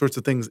and those sorts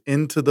of things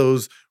into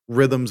those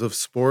rhythms of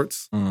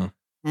sports. And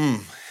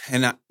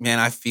man,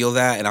 I feel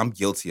that, and I'm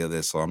guilty of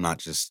this, so I'm not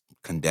just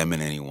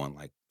condemning anyone.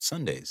 Like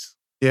Sundays.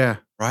 Yeah.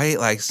 Right?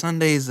 Like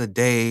Sunday is a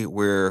day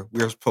where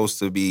we're supposed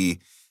to be,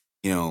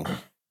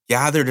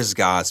 gathered as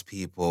God's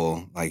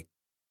people, like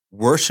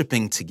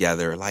worshiping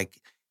together. Like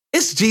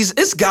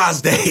it's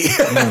God's day.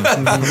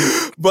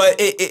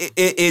 But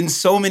in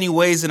so many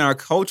ways in our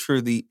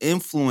culture, the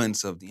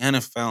influence of the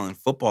NFL and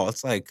football,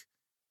 it's like,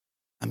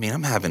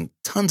 I'm having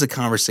tons of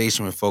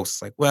conversation with folks.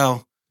 It's like,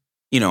 well,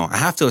 I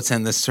have to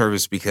attend this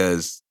service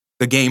because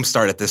the games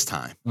start at this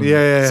time.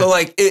 Yeah. So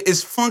like,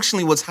 it's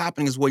functionally what's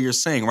happening is what you're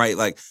saying, right?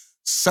 Like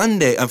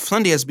Sunday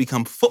has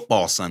become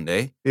football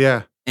Sunday.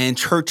 Yeah. And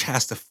church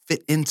has to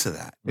fit into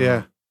that.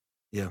 Yeah.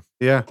 And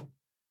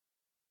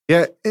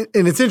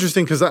it's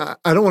interesting because I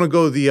don't want to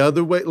go the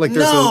other way. Like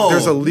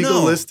there's a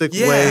legalistic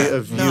way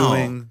of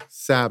viewing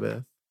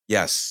Sabbath.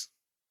 Yes.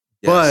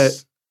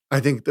 But I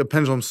think the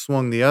pendulum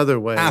swung the other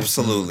way.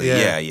 Absolutely.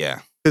 Yeah.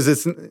 Because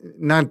it's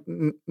not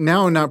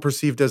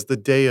perceived as the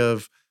day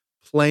of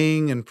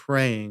playing and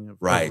praying,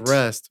 of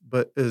rest,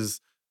 but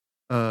as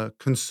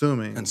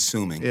consuming.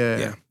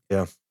 Yeah.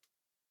 I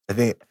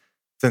think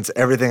since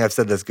everything I've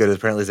said that's good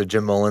apparently is a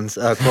Jim Mullins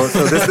quote,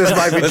 so this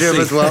might be Jim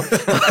as well.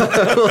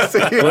 We'll see.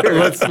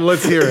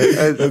 Let's hear it.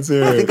 I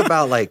think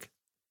about like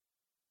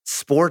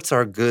sports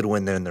are good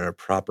when they're in their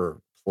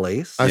proper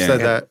place. I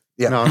said that.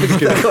 Yeah. No, I'm just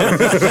kidding.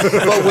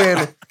 But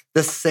when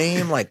the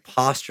same like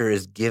posture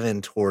is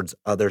given towards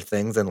other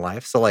things in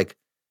life, so like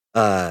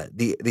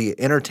the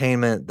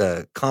entertainment,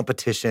 the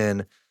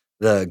competition,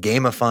 the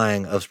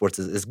gamifying of sports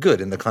is good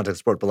in the context of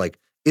sport, but like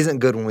isn't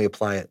good when we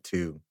apply it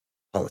to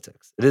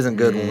politics. It isn't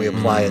good when we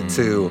apply it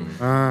to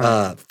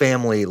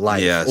family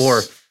life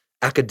or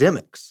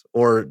academics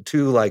or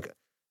to like,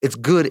 it's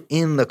good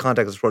in the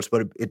context of sports,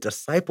 but it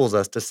disciples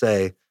us to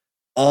say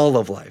all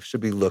of life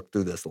should be looked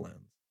through this lens.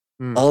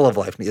 All of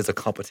life is a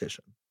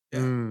competition.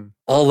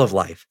 All of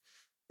life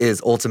is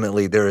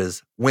ultimately there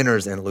is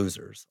winners and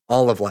losers.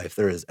 All of life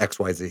there is X,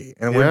 Y, Z.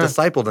 And we're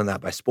discipled in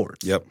that by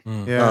sports. Yep.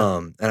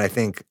 And I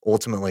think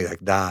ultimately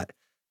like that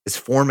is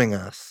forming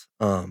us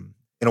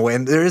in a way.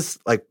 And there is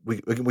like,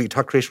 we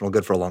talk creational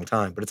good for a long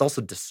time, but it's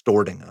also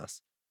distorting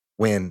us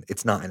when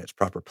it's not in its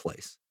proper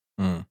place.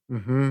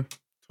 Totally.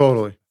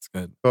 That's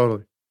good.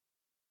 Totally.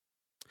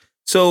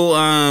 So,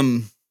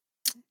 I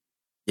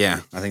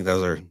think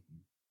those are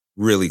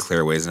really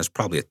clear ways. And there's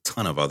probably a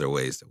ton of other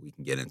ways that we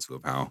can get into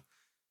of how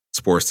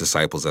sports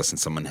disciples us in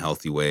some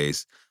unhealthy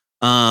ways.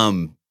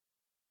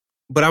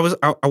 But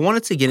I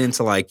wanted to get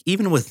into like,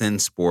 even within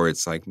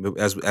sports, like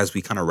as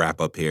we kind of wrap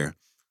up here,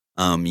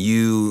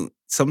 you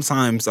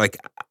sometimes like,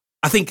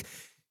 I think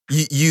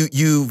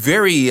you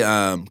very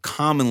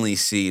commonly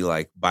see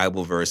like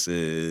Bible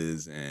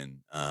verses and,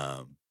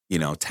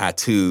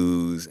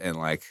 tattoos and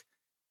like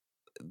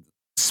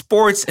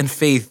sports and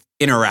faith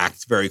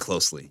interact very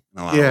closely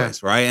in a lot of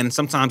ways, right? And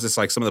sometimes it's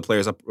like some of the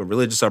players'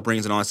 religious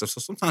upbringings and all that stuff. So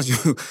sometimes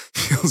you'll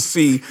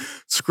see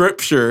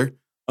scripture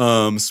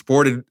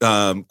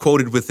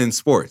quoted within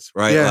sports,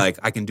 right? Yeah. Like,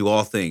 I can do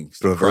all things.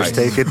 Reverse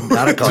take it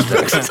out of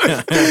context.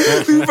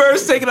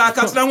 Reverse take it out of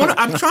context.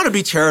 I'm trying to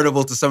be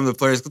charitable to some of the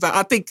players because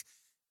I think,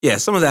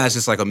 some of that is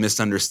just like a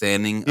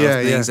misunderstanding of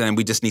things, and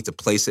we just need to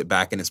place it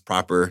back in its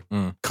proper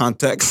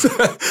context.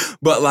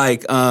 But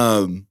like,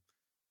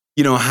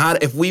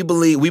 if we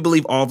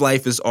believe all of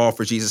life is all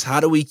for Jesus, how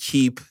do we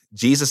keep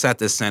Jesus at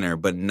the center,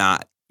 but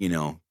not,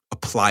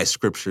 apply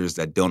scriptures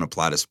that don't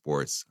apply to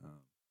sports?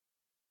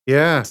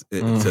 How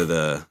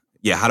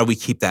do we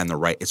keep that in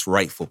its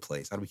rightful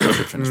place? How do we keep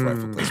scripture in its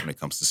rightful place when it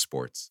comes to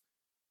sports?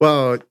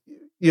 Well,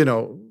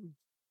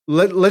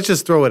 let's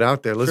just throw it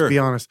out there. Let's be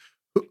honest.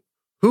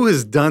 Who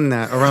has done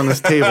that around this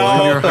table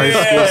in your high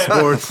school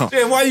sports?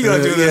 Yeah, why are you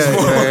gonna do this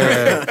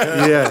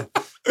Yeah.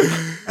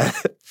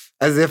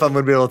 As if I'm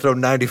gonna be able to throw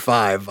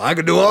 95. I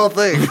can do all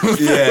things.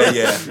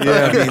 Yeah.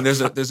 I mean,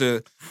 there's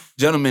a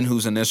gentleman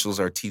whose initials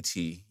are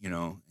TT,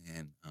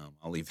 and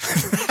I'll leave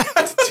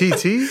that.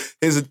 TT?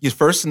 His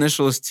first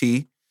initial is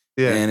T,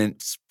 and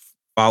it's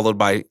followed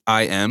by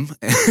IM.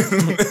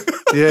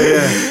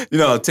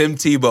 Tim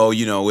Tebow,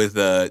 with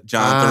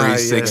John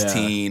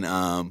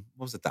 3:16.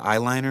 What was it, the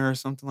eyeliner or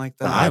something like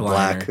that? Eye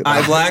black.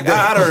 Eye black?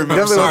 I don't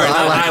remember. Sorry,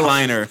 not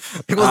eyeliner.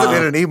 He wasn't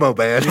in an emo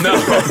band. No.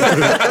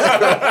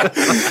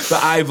 The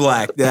eye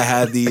black that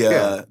had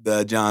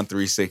the John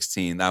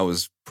 3:16. That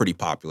was pretty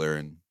popular,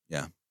 and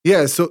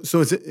Yeah, so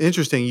it's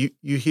interesting.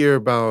 You hear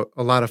about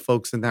a lot of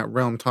folks in that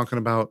realm talking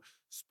about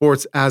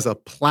sports as a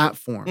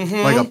platform,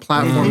 like a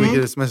platform to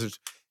get this message.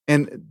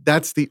 And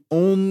that's the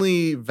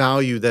only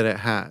value that it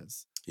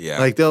has. Yeah.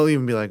 Like they'll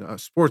even be like,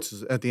 sports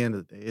is at the end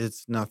of the day,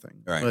 it's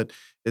nothing. Right. But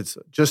it's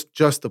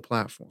just a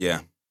platform.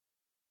 Yeah.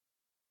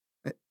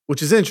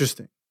 Which is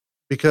interesting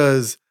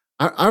because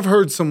I've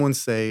heard someone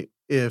say,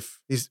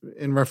 if he's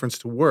in reference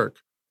to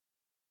work,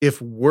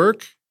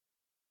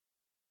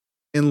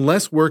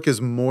 unless work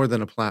is more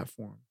than a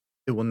platform,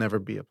 it will never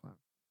be a platform.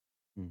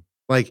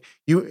 Like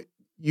you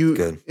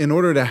in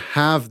order to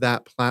have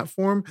that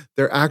platform,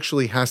 there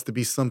actually has to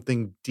be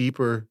something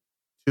deeper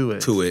to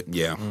it. To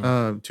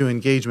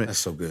engagement. That's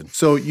so good.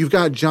 So you've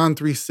got John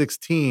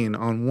 3:16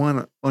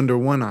 under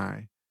one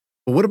eye,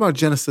 but what about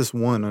Genesis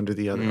 1 under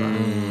the other eye?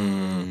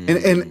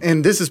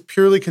 And this is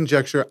purely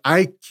conjecture.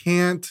 I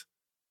cannot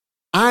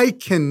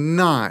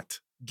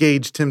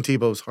gauge Tim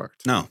Tebow's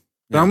heart. No.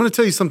 But I'm going to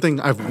tell you something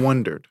I've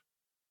wondered.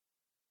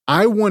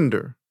 I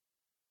wonder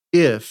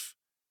if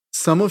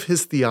some of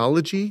his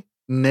theology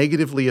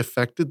negatively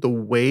affected the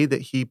way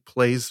that he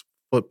plays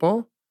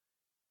football,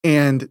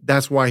 and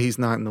that's why he's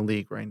not in the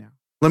league right now.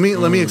 Let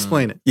me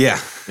explain it.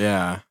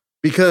 Yeah.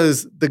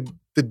 Because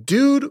the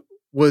dude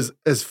was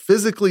as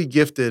physically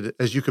gifted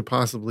as you could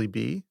possibly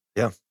be.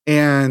 Yeah.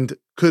 And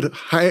could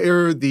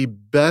hire the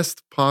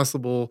best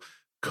possible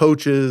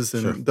coaches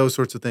and those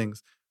sorts of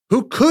things,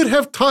 who could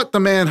have taught the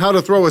man how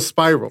to throw a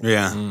spiral.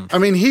 Yeah. I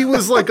mean, he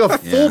was like a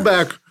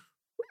fullback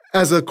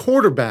as a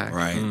quarterback.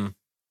 Right.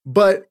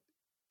 But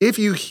if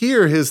you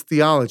hear his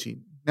theology,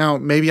 now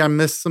maybe I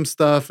missed some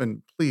stuff,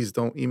 and please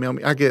don't email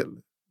me. I get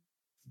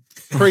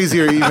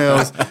crazier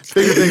emails,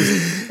 bigger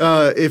things.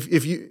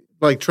 If you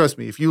trust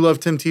me, if you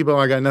love Tim Tebow,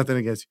 I got nothing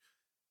against you.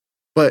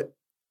 But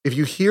if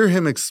you hear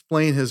him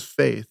explain his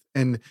faith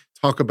and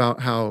talk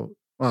about how,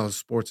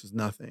 sports is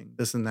nothing,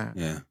 this and that,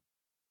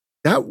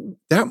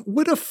 that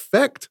would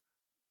affect.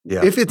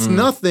 Yeah. If it's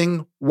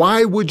nothing,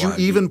 why would you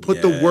even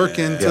put the work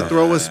in to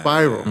throw a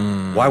spiral?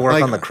 Why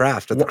work on the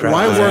craft?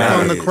 Why work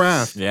on the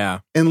craft? Yeah.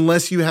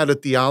 Unless you had a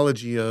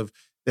theology of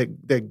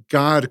that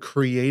God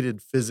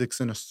created physics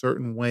in a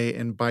certain way,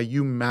 and by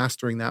you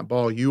mastering that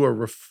ball, you are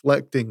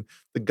reflecting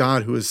the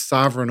God who is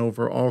sovereign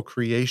over all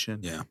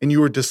creation. Yeah. And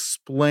you are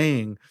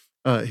displaying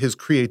his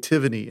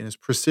creativity and his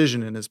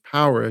precision and his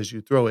power as you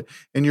throw it.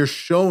 And you're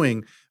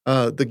showing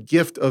the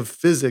gift of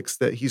physics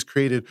that he's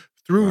created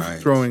through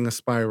throwing a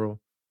spiral.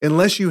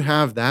 Unless you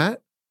have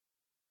that,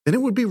 then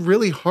it would be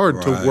really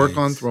hard to work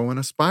on throwing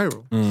a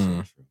spiral.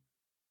 I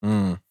don't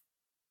know.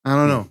 I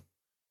don't know.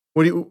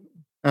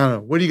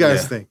 What do you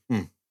guys think?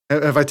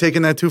 Have I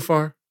taken that too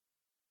far?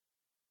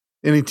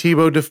 Any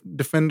Tebow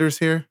defenders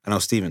here? I know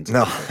Stevens.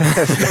 No.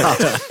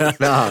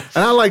 No.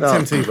 And I like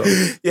Tim Tebow.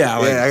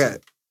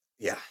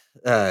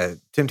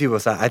 Tim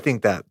Tebow. I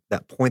think that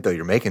point though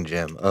you're making,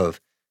 Jim, of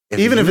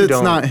even if it's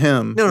not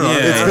him. No.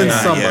 It's been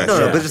someone.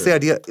 But just the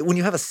idea, when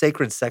you have a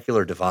sacred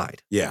secular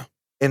divide. Yeah.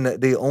 And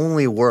the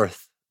only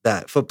worth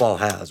that football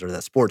has, or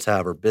that sports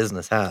have, or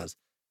business has,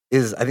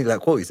 is, I think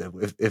that quote you said,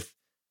 if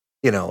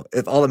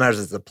all that matters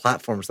is the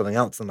platform or something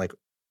else, then like,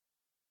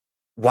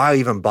 why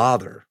even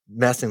bother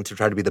messing to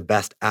try to be the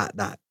best at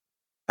that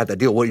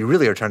deal? What you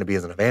really are trying to be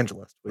is an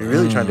evangelist. What you're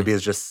really trying to be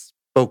is just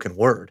spoken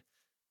word.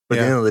 But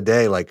at the end of the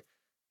day, like,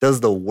 does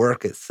the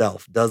work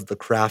itself, does the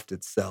craft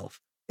itself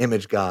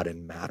image God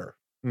and matter?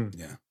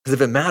 Yeah. Because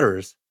if it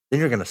matters, then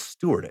you're going to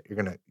steward it. You're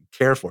going to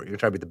care for it. You're going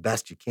to try to be the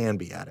best you can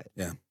be at it.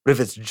 Yeah. But if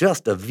it's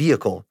just a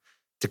vehicle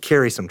to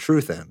carry some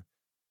truth in,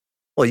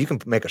 well, you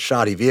can make a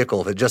shoddy vehicle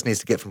if it just needs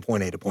to get from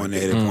point A to point B.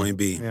 Point A to point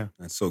B. Yeah.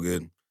 That's so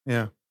good.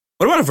 Yeah.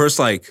 What about a verse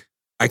like,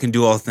 I can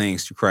do all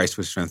things through Christ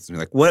which strengthens me?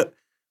 Like,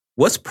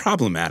 what's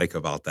problematic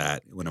about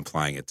that when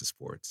applying it to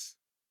sports?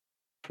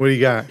 What do you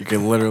got? You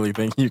could literally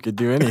think you could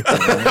do anything.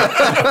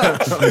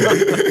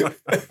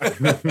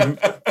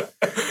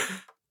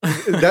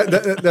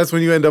 That's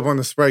when you end up on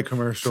the Sprite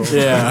commercial.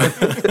 Yeah.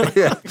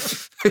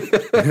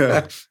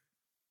 Yeah.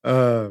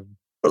 Or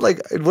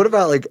like, what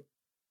about like,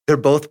 they're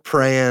both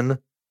praying.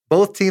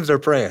 Both teams are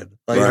praying.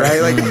 Like,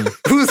 right? Like,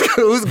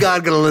 who's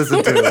God going to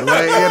listen to?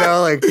 Like, you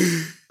know, like,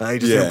 you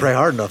just didn't pray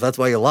hard enough. That's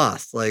why you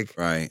lost. Like,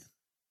 right.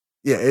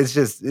 Yeah, it's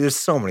just, there's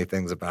so many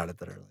things about it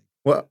that are like.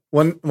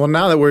 Well,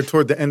 now that we're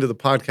toward the end of the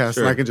podcast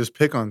and I can just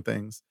pick on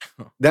things,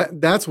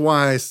 that's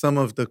why some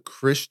of the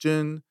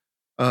Christian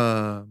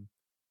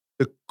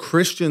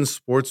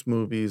sports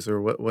movies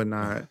or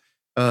whatnot,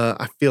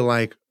 I feel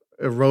like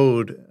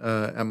erode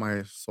at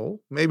my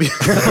soul, maybe.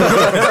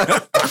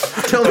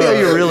 Tell me how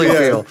you really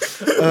feel.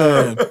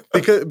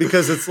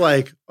 Because it's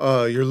like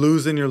you're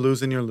losing.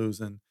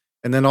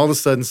 And then all of a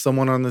sudden,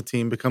 someone on the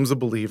team becomes a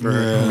believer,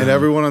 and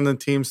everyone on the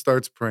team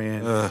starts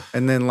praying.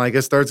 And then, like,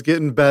 it starts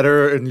getting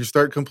better, and you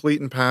start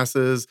completing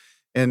passes.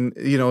 And,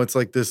 you know, it's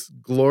like this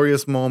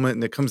glorious moment,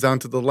 and it comes down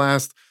to the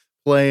last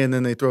play, and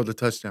then they throw the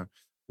touchdown.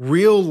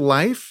 Real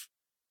life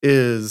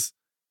is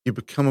you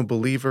become a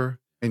believer,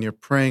 and you're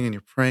praying, and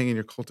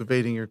you're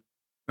cultivating your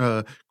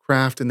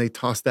craft, and they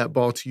toss that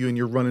ball to you, and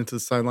you're running to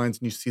the sidelines,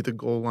 and you see the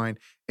goal line,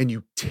 and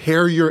you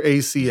tear your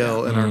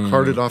ACL and are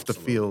carted off the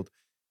field.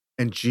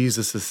 And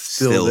Jesus is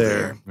still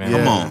there.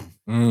 Yeah.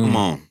 Come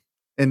on.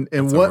 And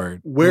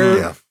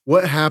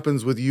what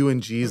happens with you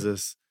and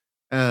Jesus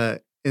as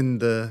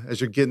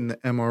you're getting the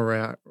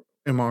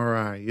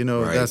MRI, you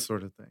know, that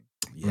sort of thing.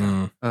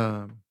 Yeah.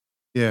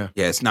 Yeah,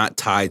 it's not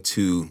tied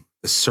to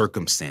the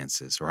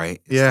circumstances,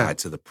 right? It's tied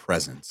to the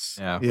presence.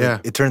 Yeah.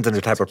 It turns into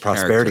a type of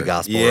prosperity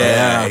gospel.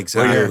 Yeah, right?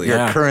 exactly. Where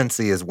your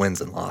currency is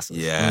wins and losses.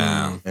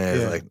 Yeah. And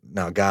it's like,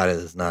 no, God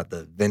is not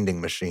the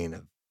vending machine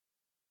of,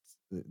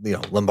 you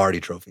know, Lombardi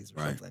trophies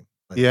or something.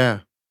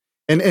 Like,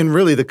 and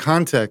really the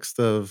context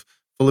of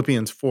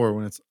Philippians 4,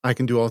 when it's I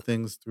can do all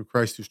things through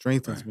Christ who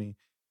strengthens me,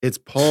 it's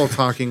Paul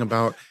talking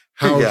about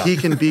how he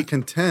can be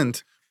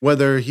content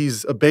whether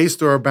he's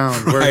abased or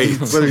abound,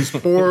 whether he's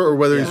poor or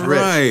whether he's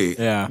rich. Right.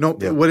 Yeah. No,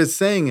 what it's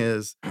saying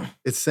is,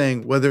 it's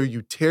saying whether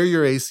you tear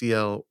your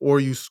ACL or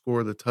you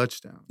score the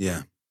touchdown.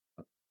 Yeah.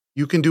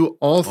 You can do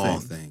all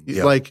things.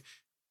 Like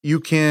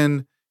you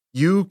can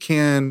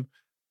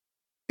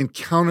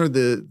encounter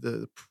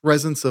the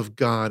presence of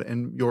God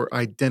and your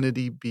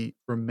identity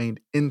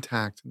remained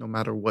intact no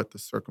matter what the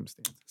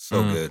circumstance.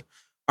 So good.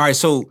 All right,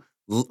 so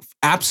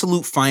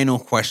absolute final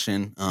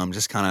question,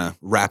 just kind of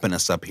wrapping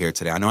us up here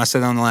today. I know I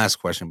said it on the last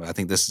question, but I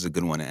think this is a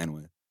good one to end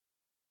with.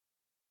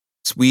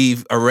 So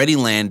we've already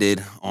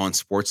landed on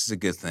sports is a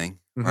good thing,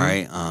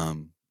 right?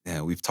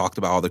 We've talked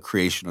about all the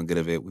creational good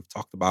of it. We've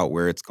talked about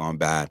where it's gone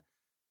bad.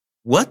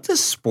 What does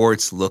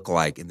sports look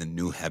like in the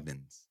new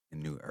heavens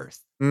and new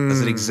earth?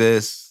 Does it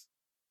exist?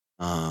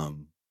 What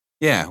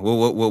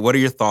are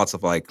your thoughts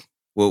of like,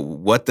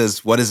 what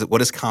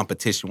is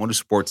competition? What do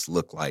sports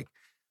look like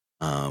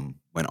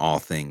when all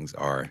things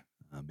are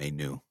made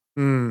new?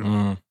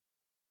 I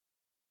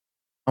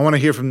want to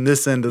hear from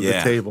this end of the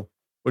table.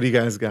 What do you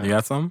guys got? You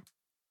got some?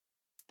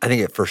 I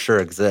think it for sure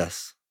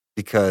exists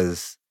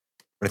because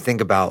when I think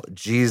about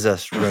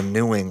Jesus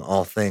renewing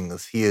all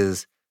things, he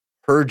is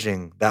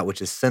purging that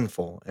which is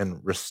sinful and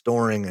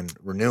restoring and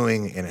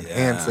renewing and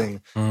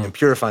enhancing and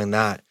purifying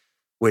that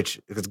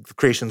which, because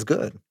creation's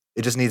good.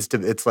 It just needs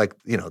to, it's like,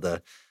 you know,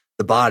 the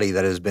body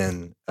that has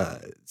been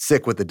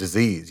sick with the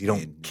disease. You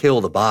don't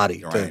kill the body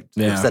to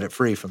set it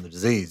free from the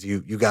disease.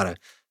 You got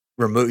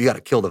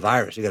to kill the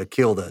virus. You got to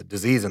kill the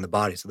disease in the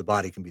body so the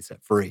body can be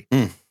set free.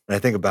 And I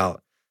think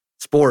about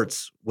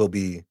sports will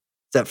be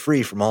set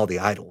free from all the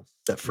idols,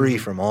 set free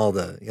from all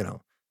the, you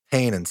know,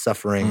 pain and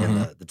suffering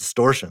and the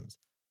distortions.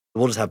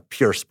 We'll just have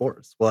pure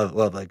sports. We'll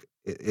have like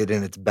it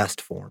in its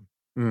best form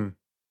in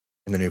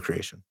the new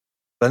creation.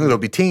 But I think there'll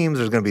be teams.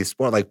 There's going to be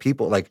sport, like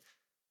people, like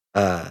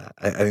I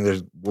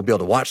think we'll be able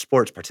to watch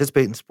sports,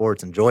 participate in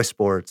sports, enjoy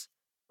sports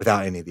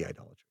without any of the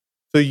idolatry.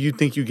 So you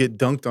think you get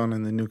dunked on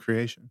in the new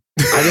creation?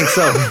 I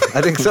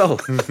think so.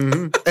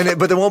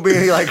 But there won't be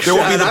any like. There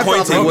won't be the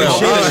pointing.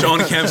 Sean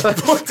Kemp's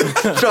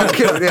Sean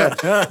Kemp,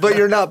 yeah. But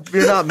you're not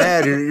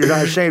mad. You're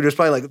not ashamed. It's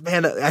probably like,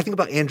 man, I think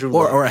about Andrew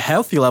Luck. Or a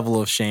healthy level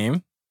of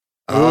shame.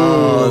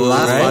 Oh, the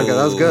last podcast.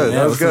 That was good. Yeah,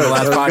 that was good. The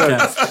last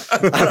podcast.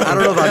 I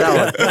don't know about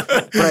that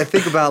one. But I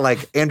think about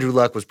like Andrew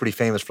Luck was pretty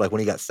famous for like when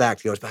he got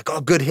sacked, he always be like,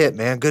 oh, good hit,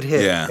 man. Good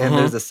hit. Yeah. And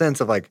there's a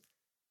sense of like,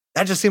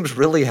 that just seems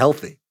really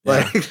healthy.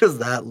 Like, just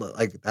that,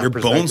 like, that your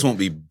bones won't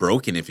be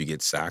broken if you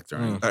get sacked or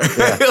anything.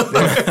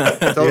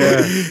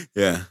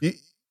 Yeah.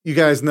 You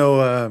guys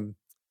know,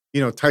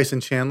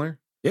 Tyson Chandler?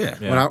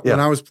 Yeah. When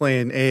I was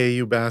playing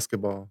AAU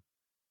basketball,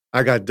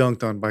 I got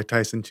dunked on by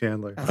Tyson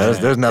Chandler.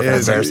 There's nothing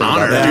embarrassing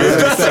about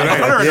that. It's an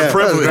honor and a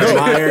privilege.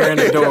 Fire in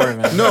the door,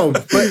 man. No,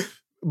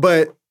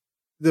 but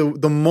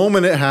the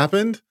moment it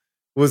happened,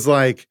 was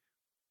like,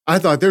 I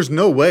thought there's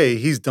no way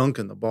he's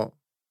dunking the ball.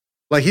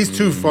 Like he's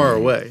too far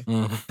away,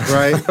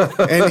 right?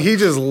 And he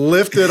just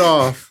lifted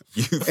off.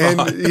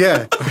 And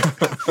yeah.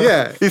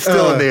 He's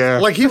still in the air.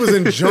 Like he was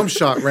in jump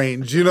shot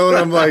range. You know what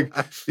I'm like?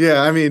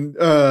 Yeah, I mean,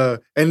 and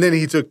then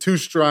he took 2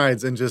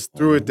 strides and just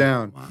threw it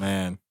down.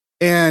 Man.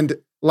 And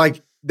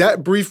like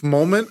that brief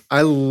moment,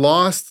 I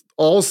lost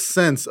all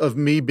sense of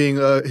me being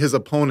his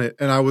opponent.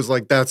 And I was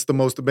like, that's the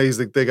most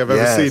amazing thing I've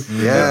ever seen.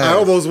 Yes, I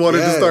almost wanted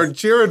to start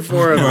cheering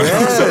for him.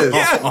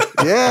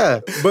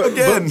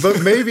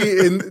 But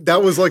maybe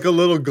that was like a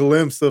little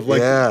glimpse of like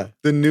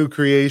the new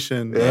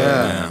creation.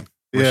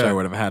 Wish I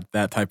would have had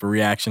that type of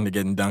reaction to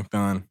getting dunked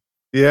on.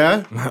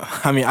 Yeah?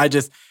 I mean, I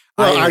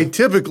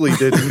typically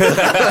didn't.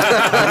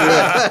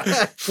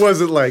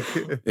 Wasn't like...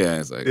 Yeah,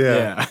 it's like...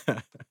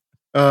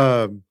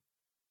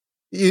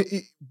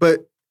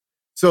 But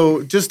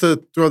so just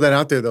to throw that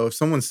out there, though, if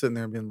someone's sitting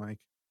there being like,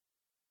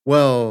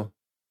 well,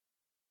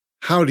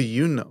 how do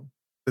you know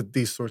that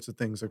these sorts of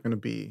things are going to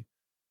be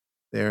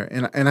there?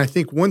 And I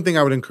think one thing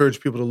I would encourage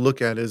people to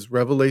look at is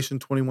Revelation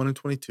 21 and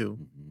 22.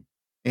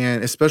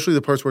 And especially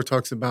the parts where it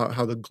talks about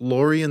how the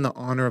glory and the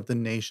honor of the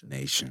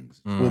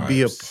nations will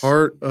be a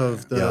part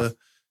of the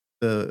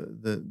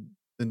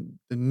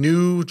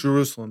new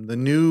Jerusalem, the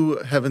new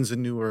heavens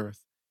and new earth.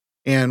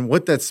 And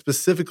what that's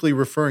specifically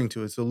referring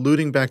to, it's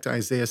alluding back to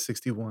Isaiah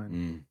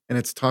 61. And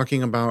it's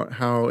talking about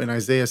how in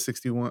Isaiah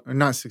 61, or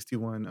not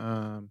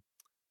 61,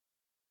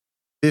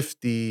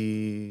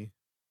 50,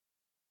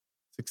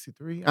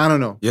 63? I don't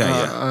know.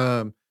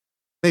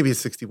 Maybe it's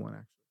 61,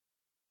 actually.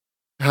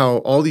 How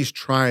all these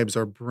tribes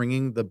are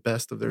bringing the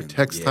best of their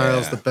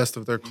textiles, the best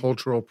of their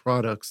cultural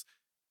products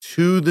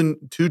to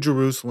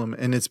Jerusalem,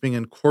 and it's being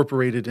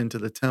incorporated into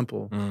the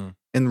temple.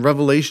 And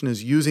Revelation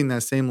is using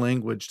that same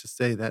language to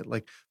say that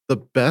like the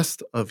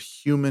best of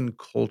human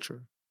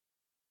culture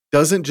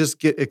doesn't just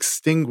get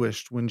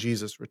extinguished when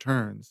Jesus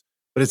returns,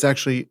 but it's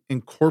actually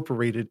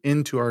incorporated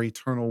into our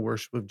eternal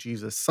worship of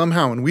Jesus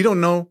somehow. And we don't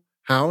know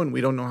how, and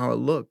we don't know how it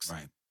looks,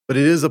 but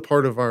it is a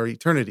part of our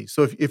eternity.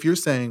 So if you're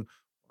saying,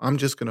 I'm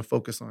just going to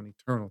focus on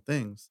eternal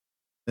things,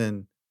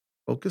 then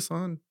focus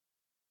on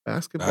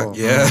basketball.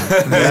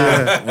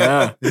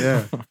 Yeah.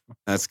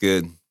 That's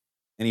good.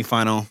 Any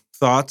final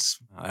thoughts?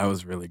 That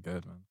was really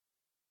good, man.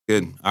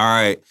 Good. All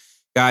right.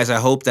 Guys, I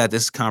hope that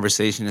this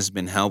conversation has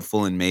been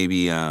helpful and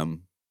maybe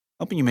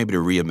helping you maybe to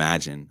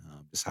reimagine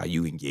just how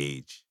you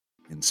engage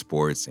in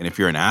sports. And if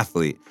you're an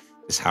athlete,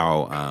 just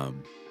how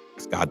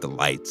God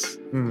delights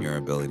in your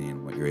ability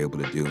and what you're able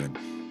to do. And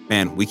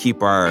man, we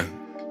keep our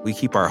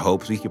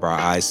hopes, we keep our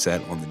eyes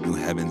set on the new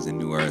heavens and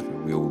new earth,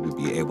 and we will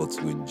be able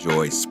to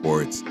enjoy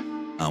sports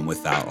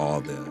without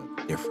all the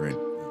different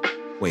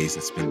ways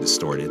it's been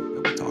distorted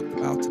that we talked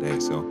about today.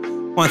 So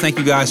I want to thank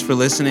you guys for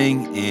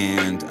listening,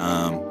 and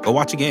go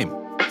watch a game.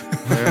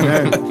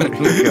 There you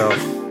go.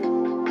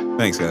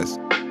 Thanks, guys.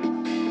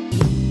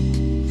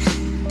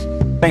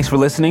 Thanks for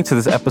listening to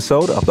this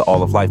episode of the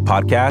All of Life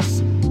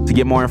podcast. To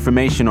get more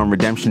information on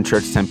Redemption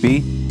Church Tempe,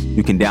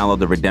 you can download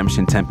the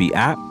Redemption Tempe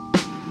app,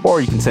 or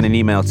you can send an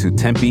email to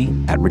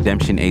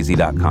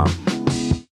tempe@redemptionaz.com.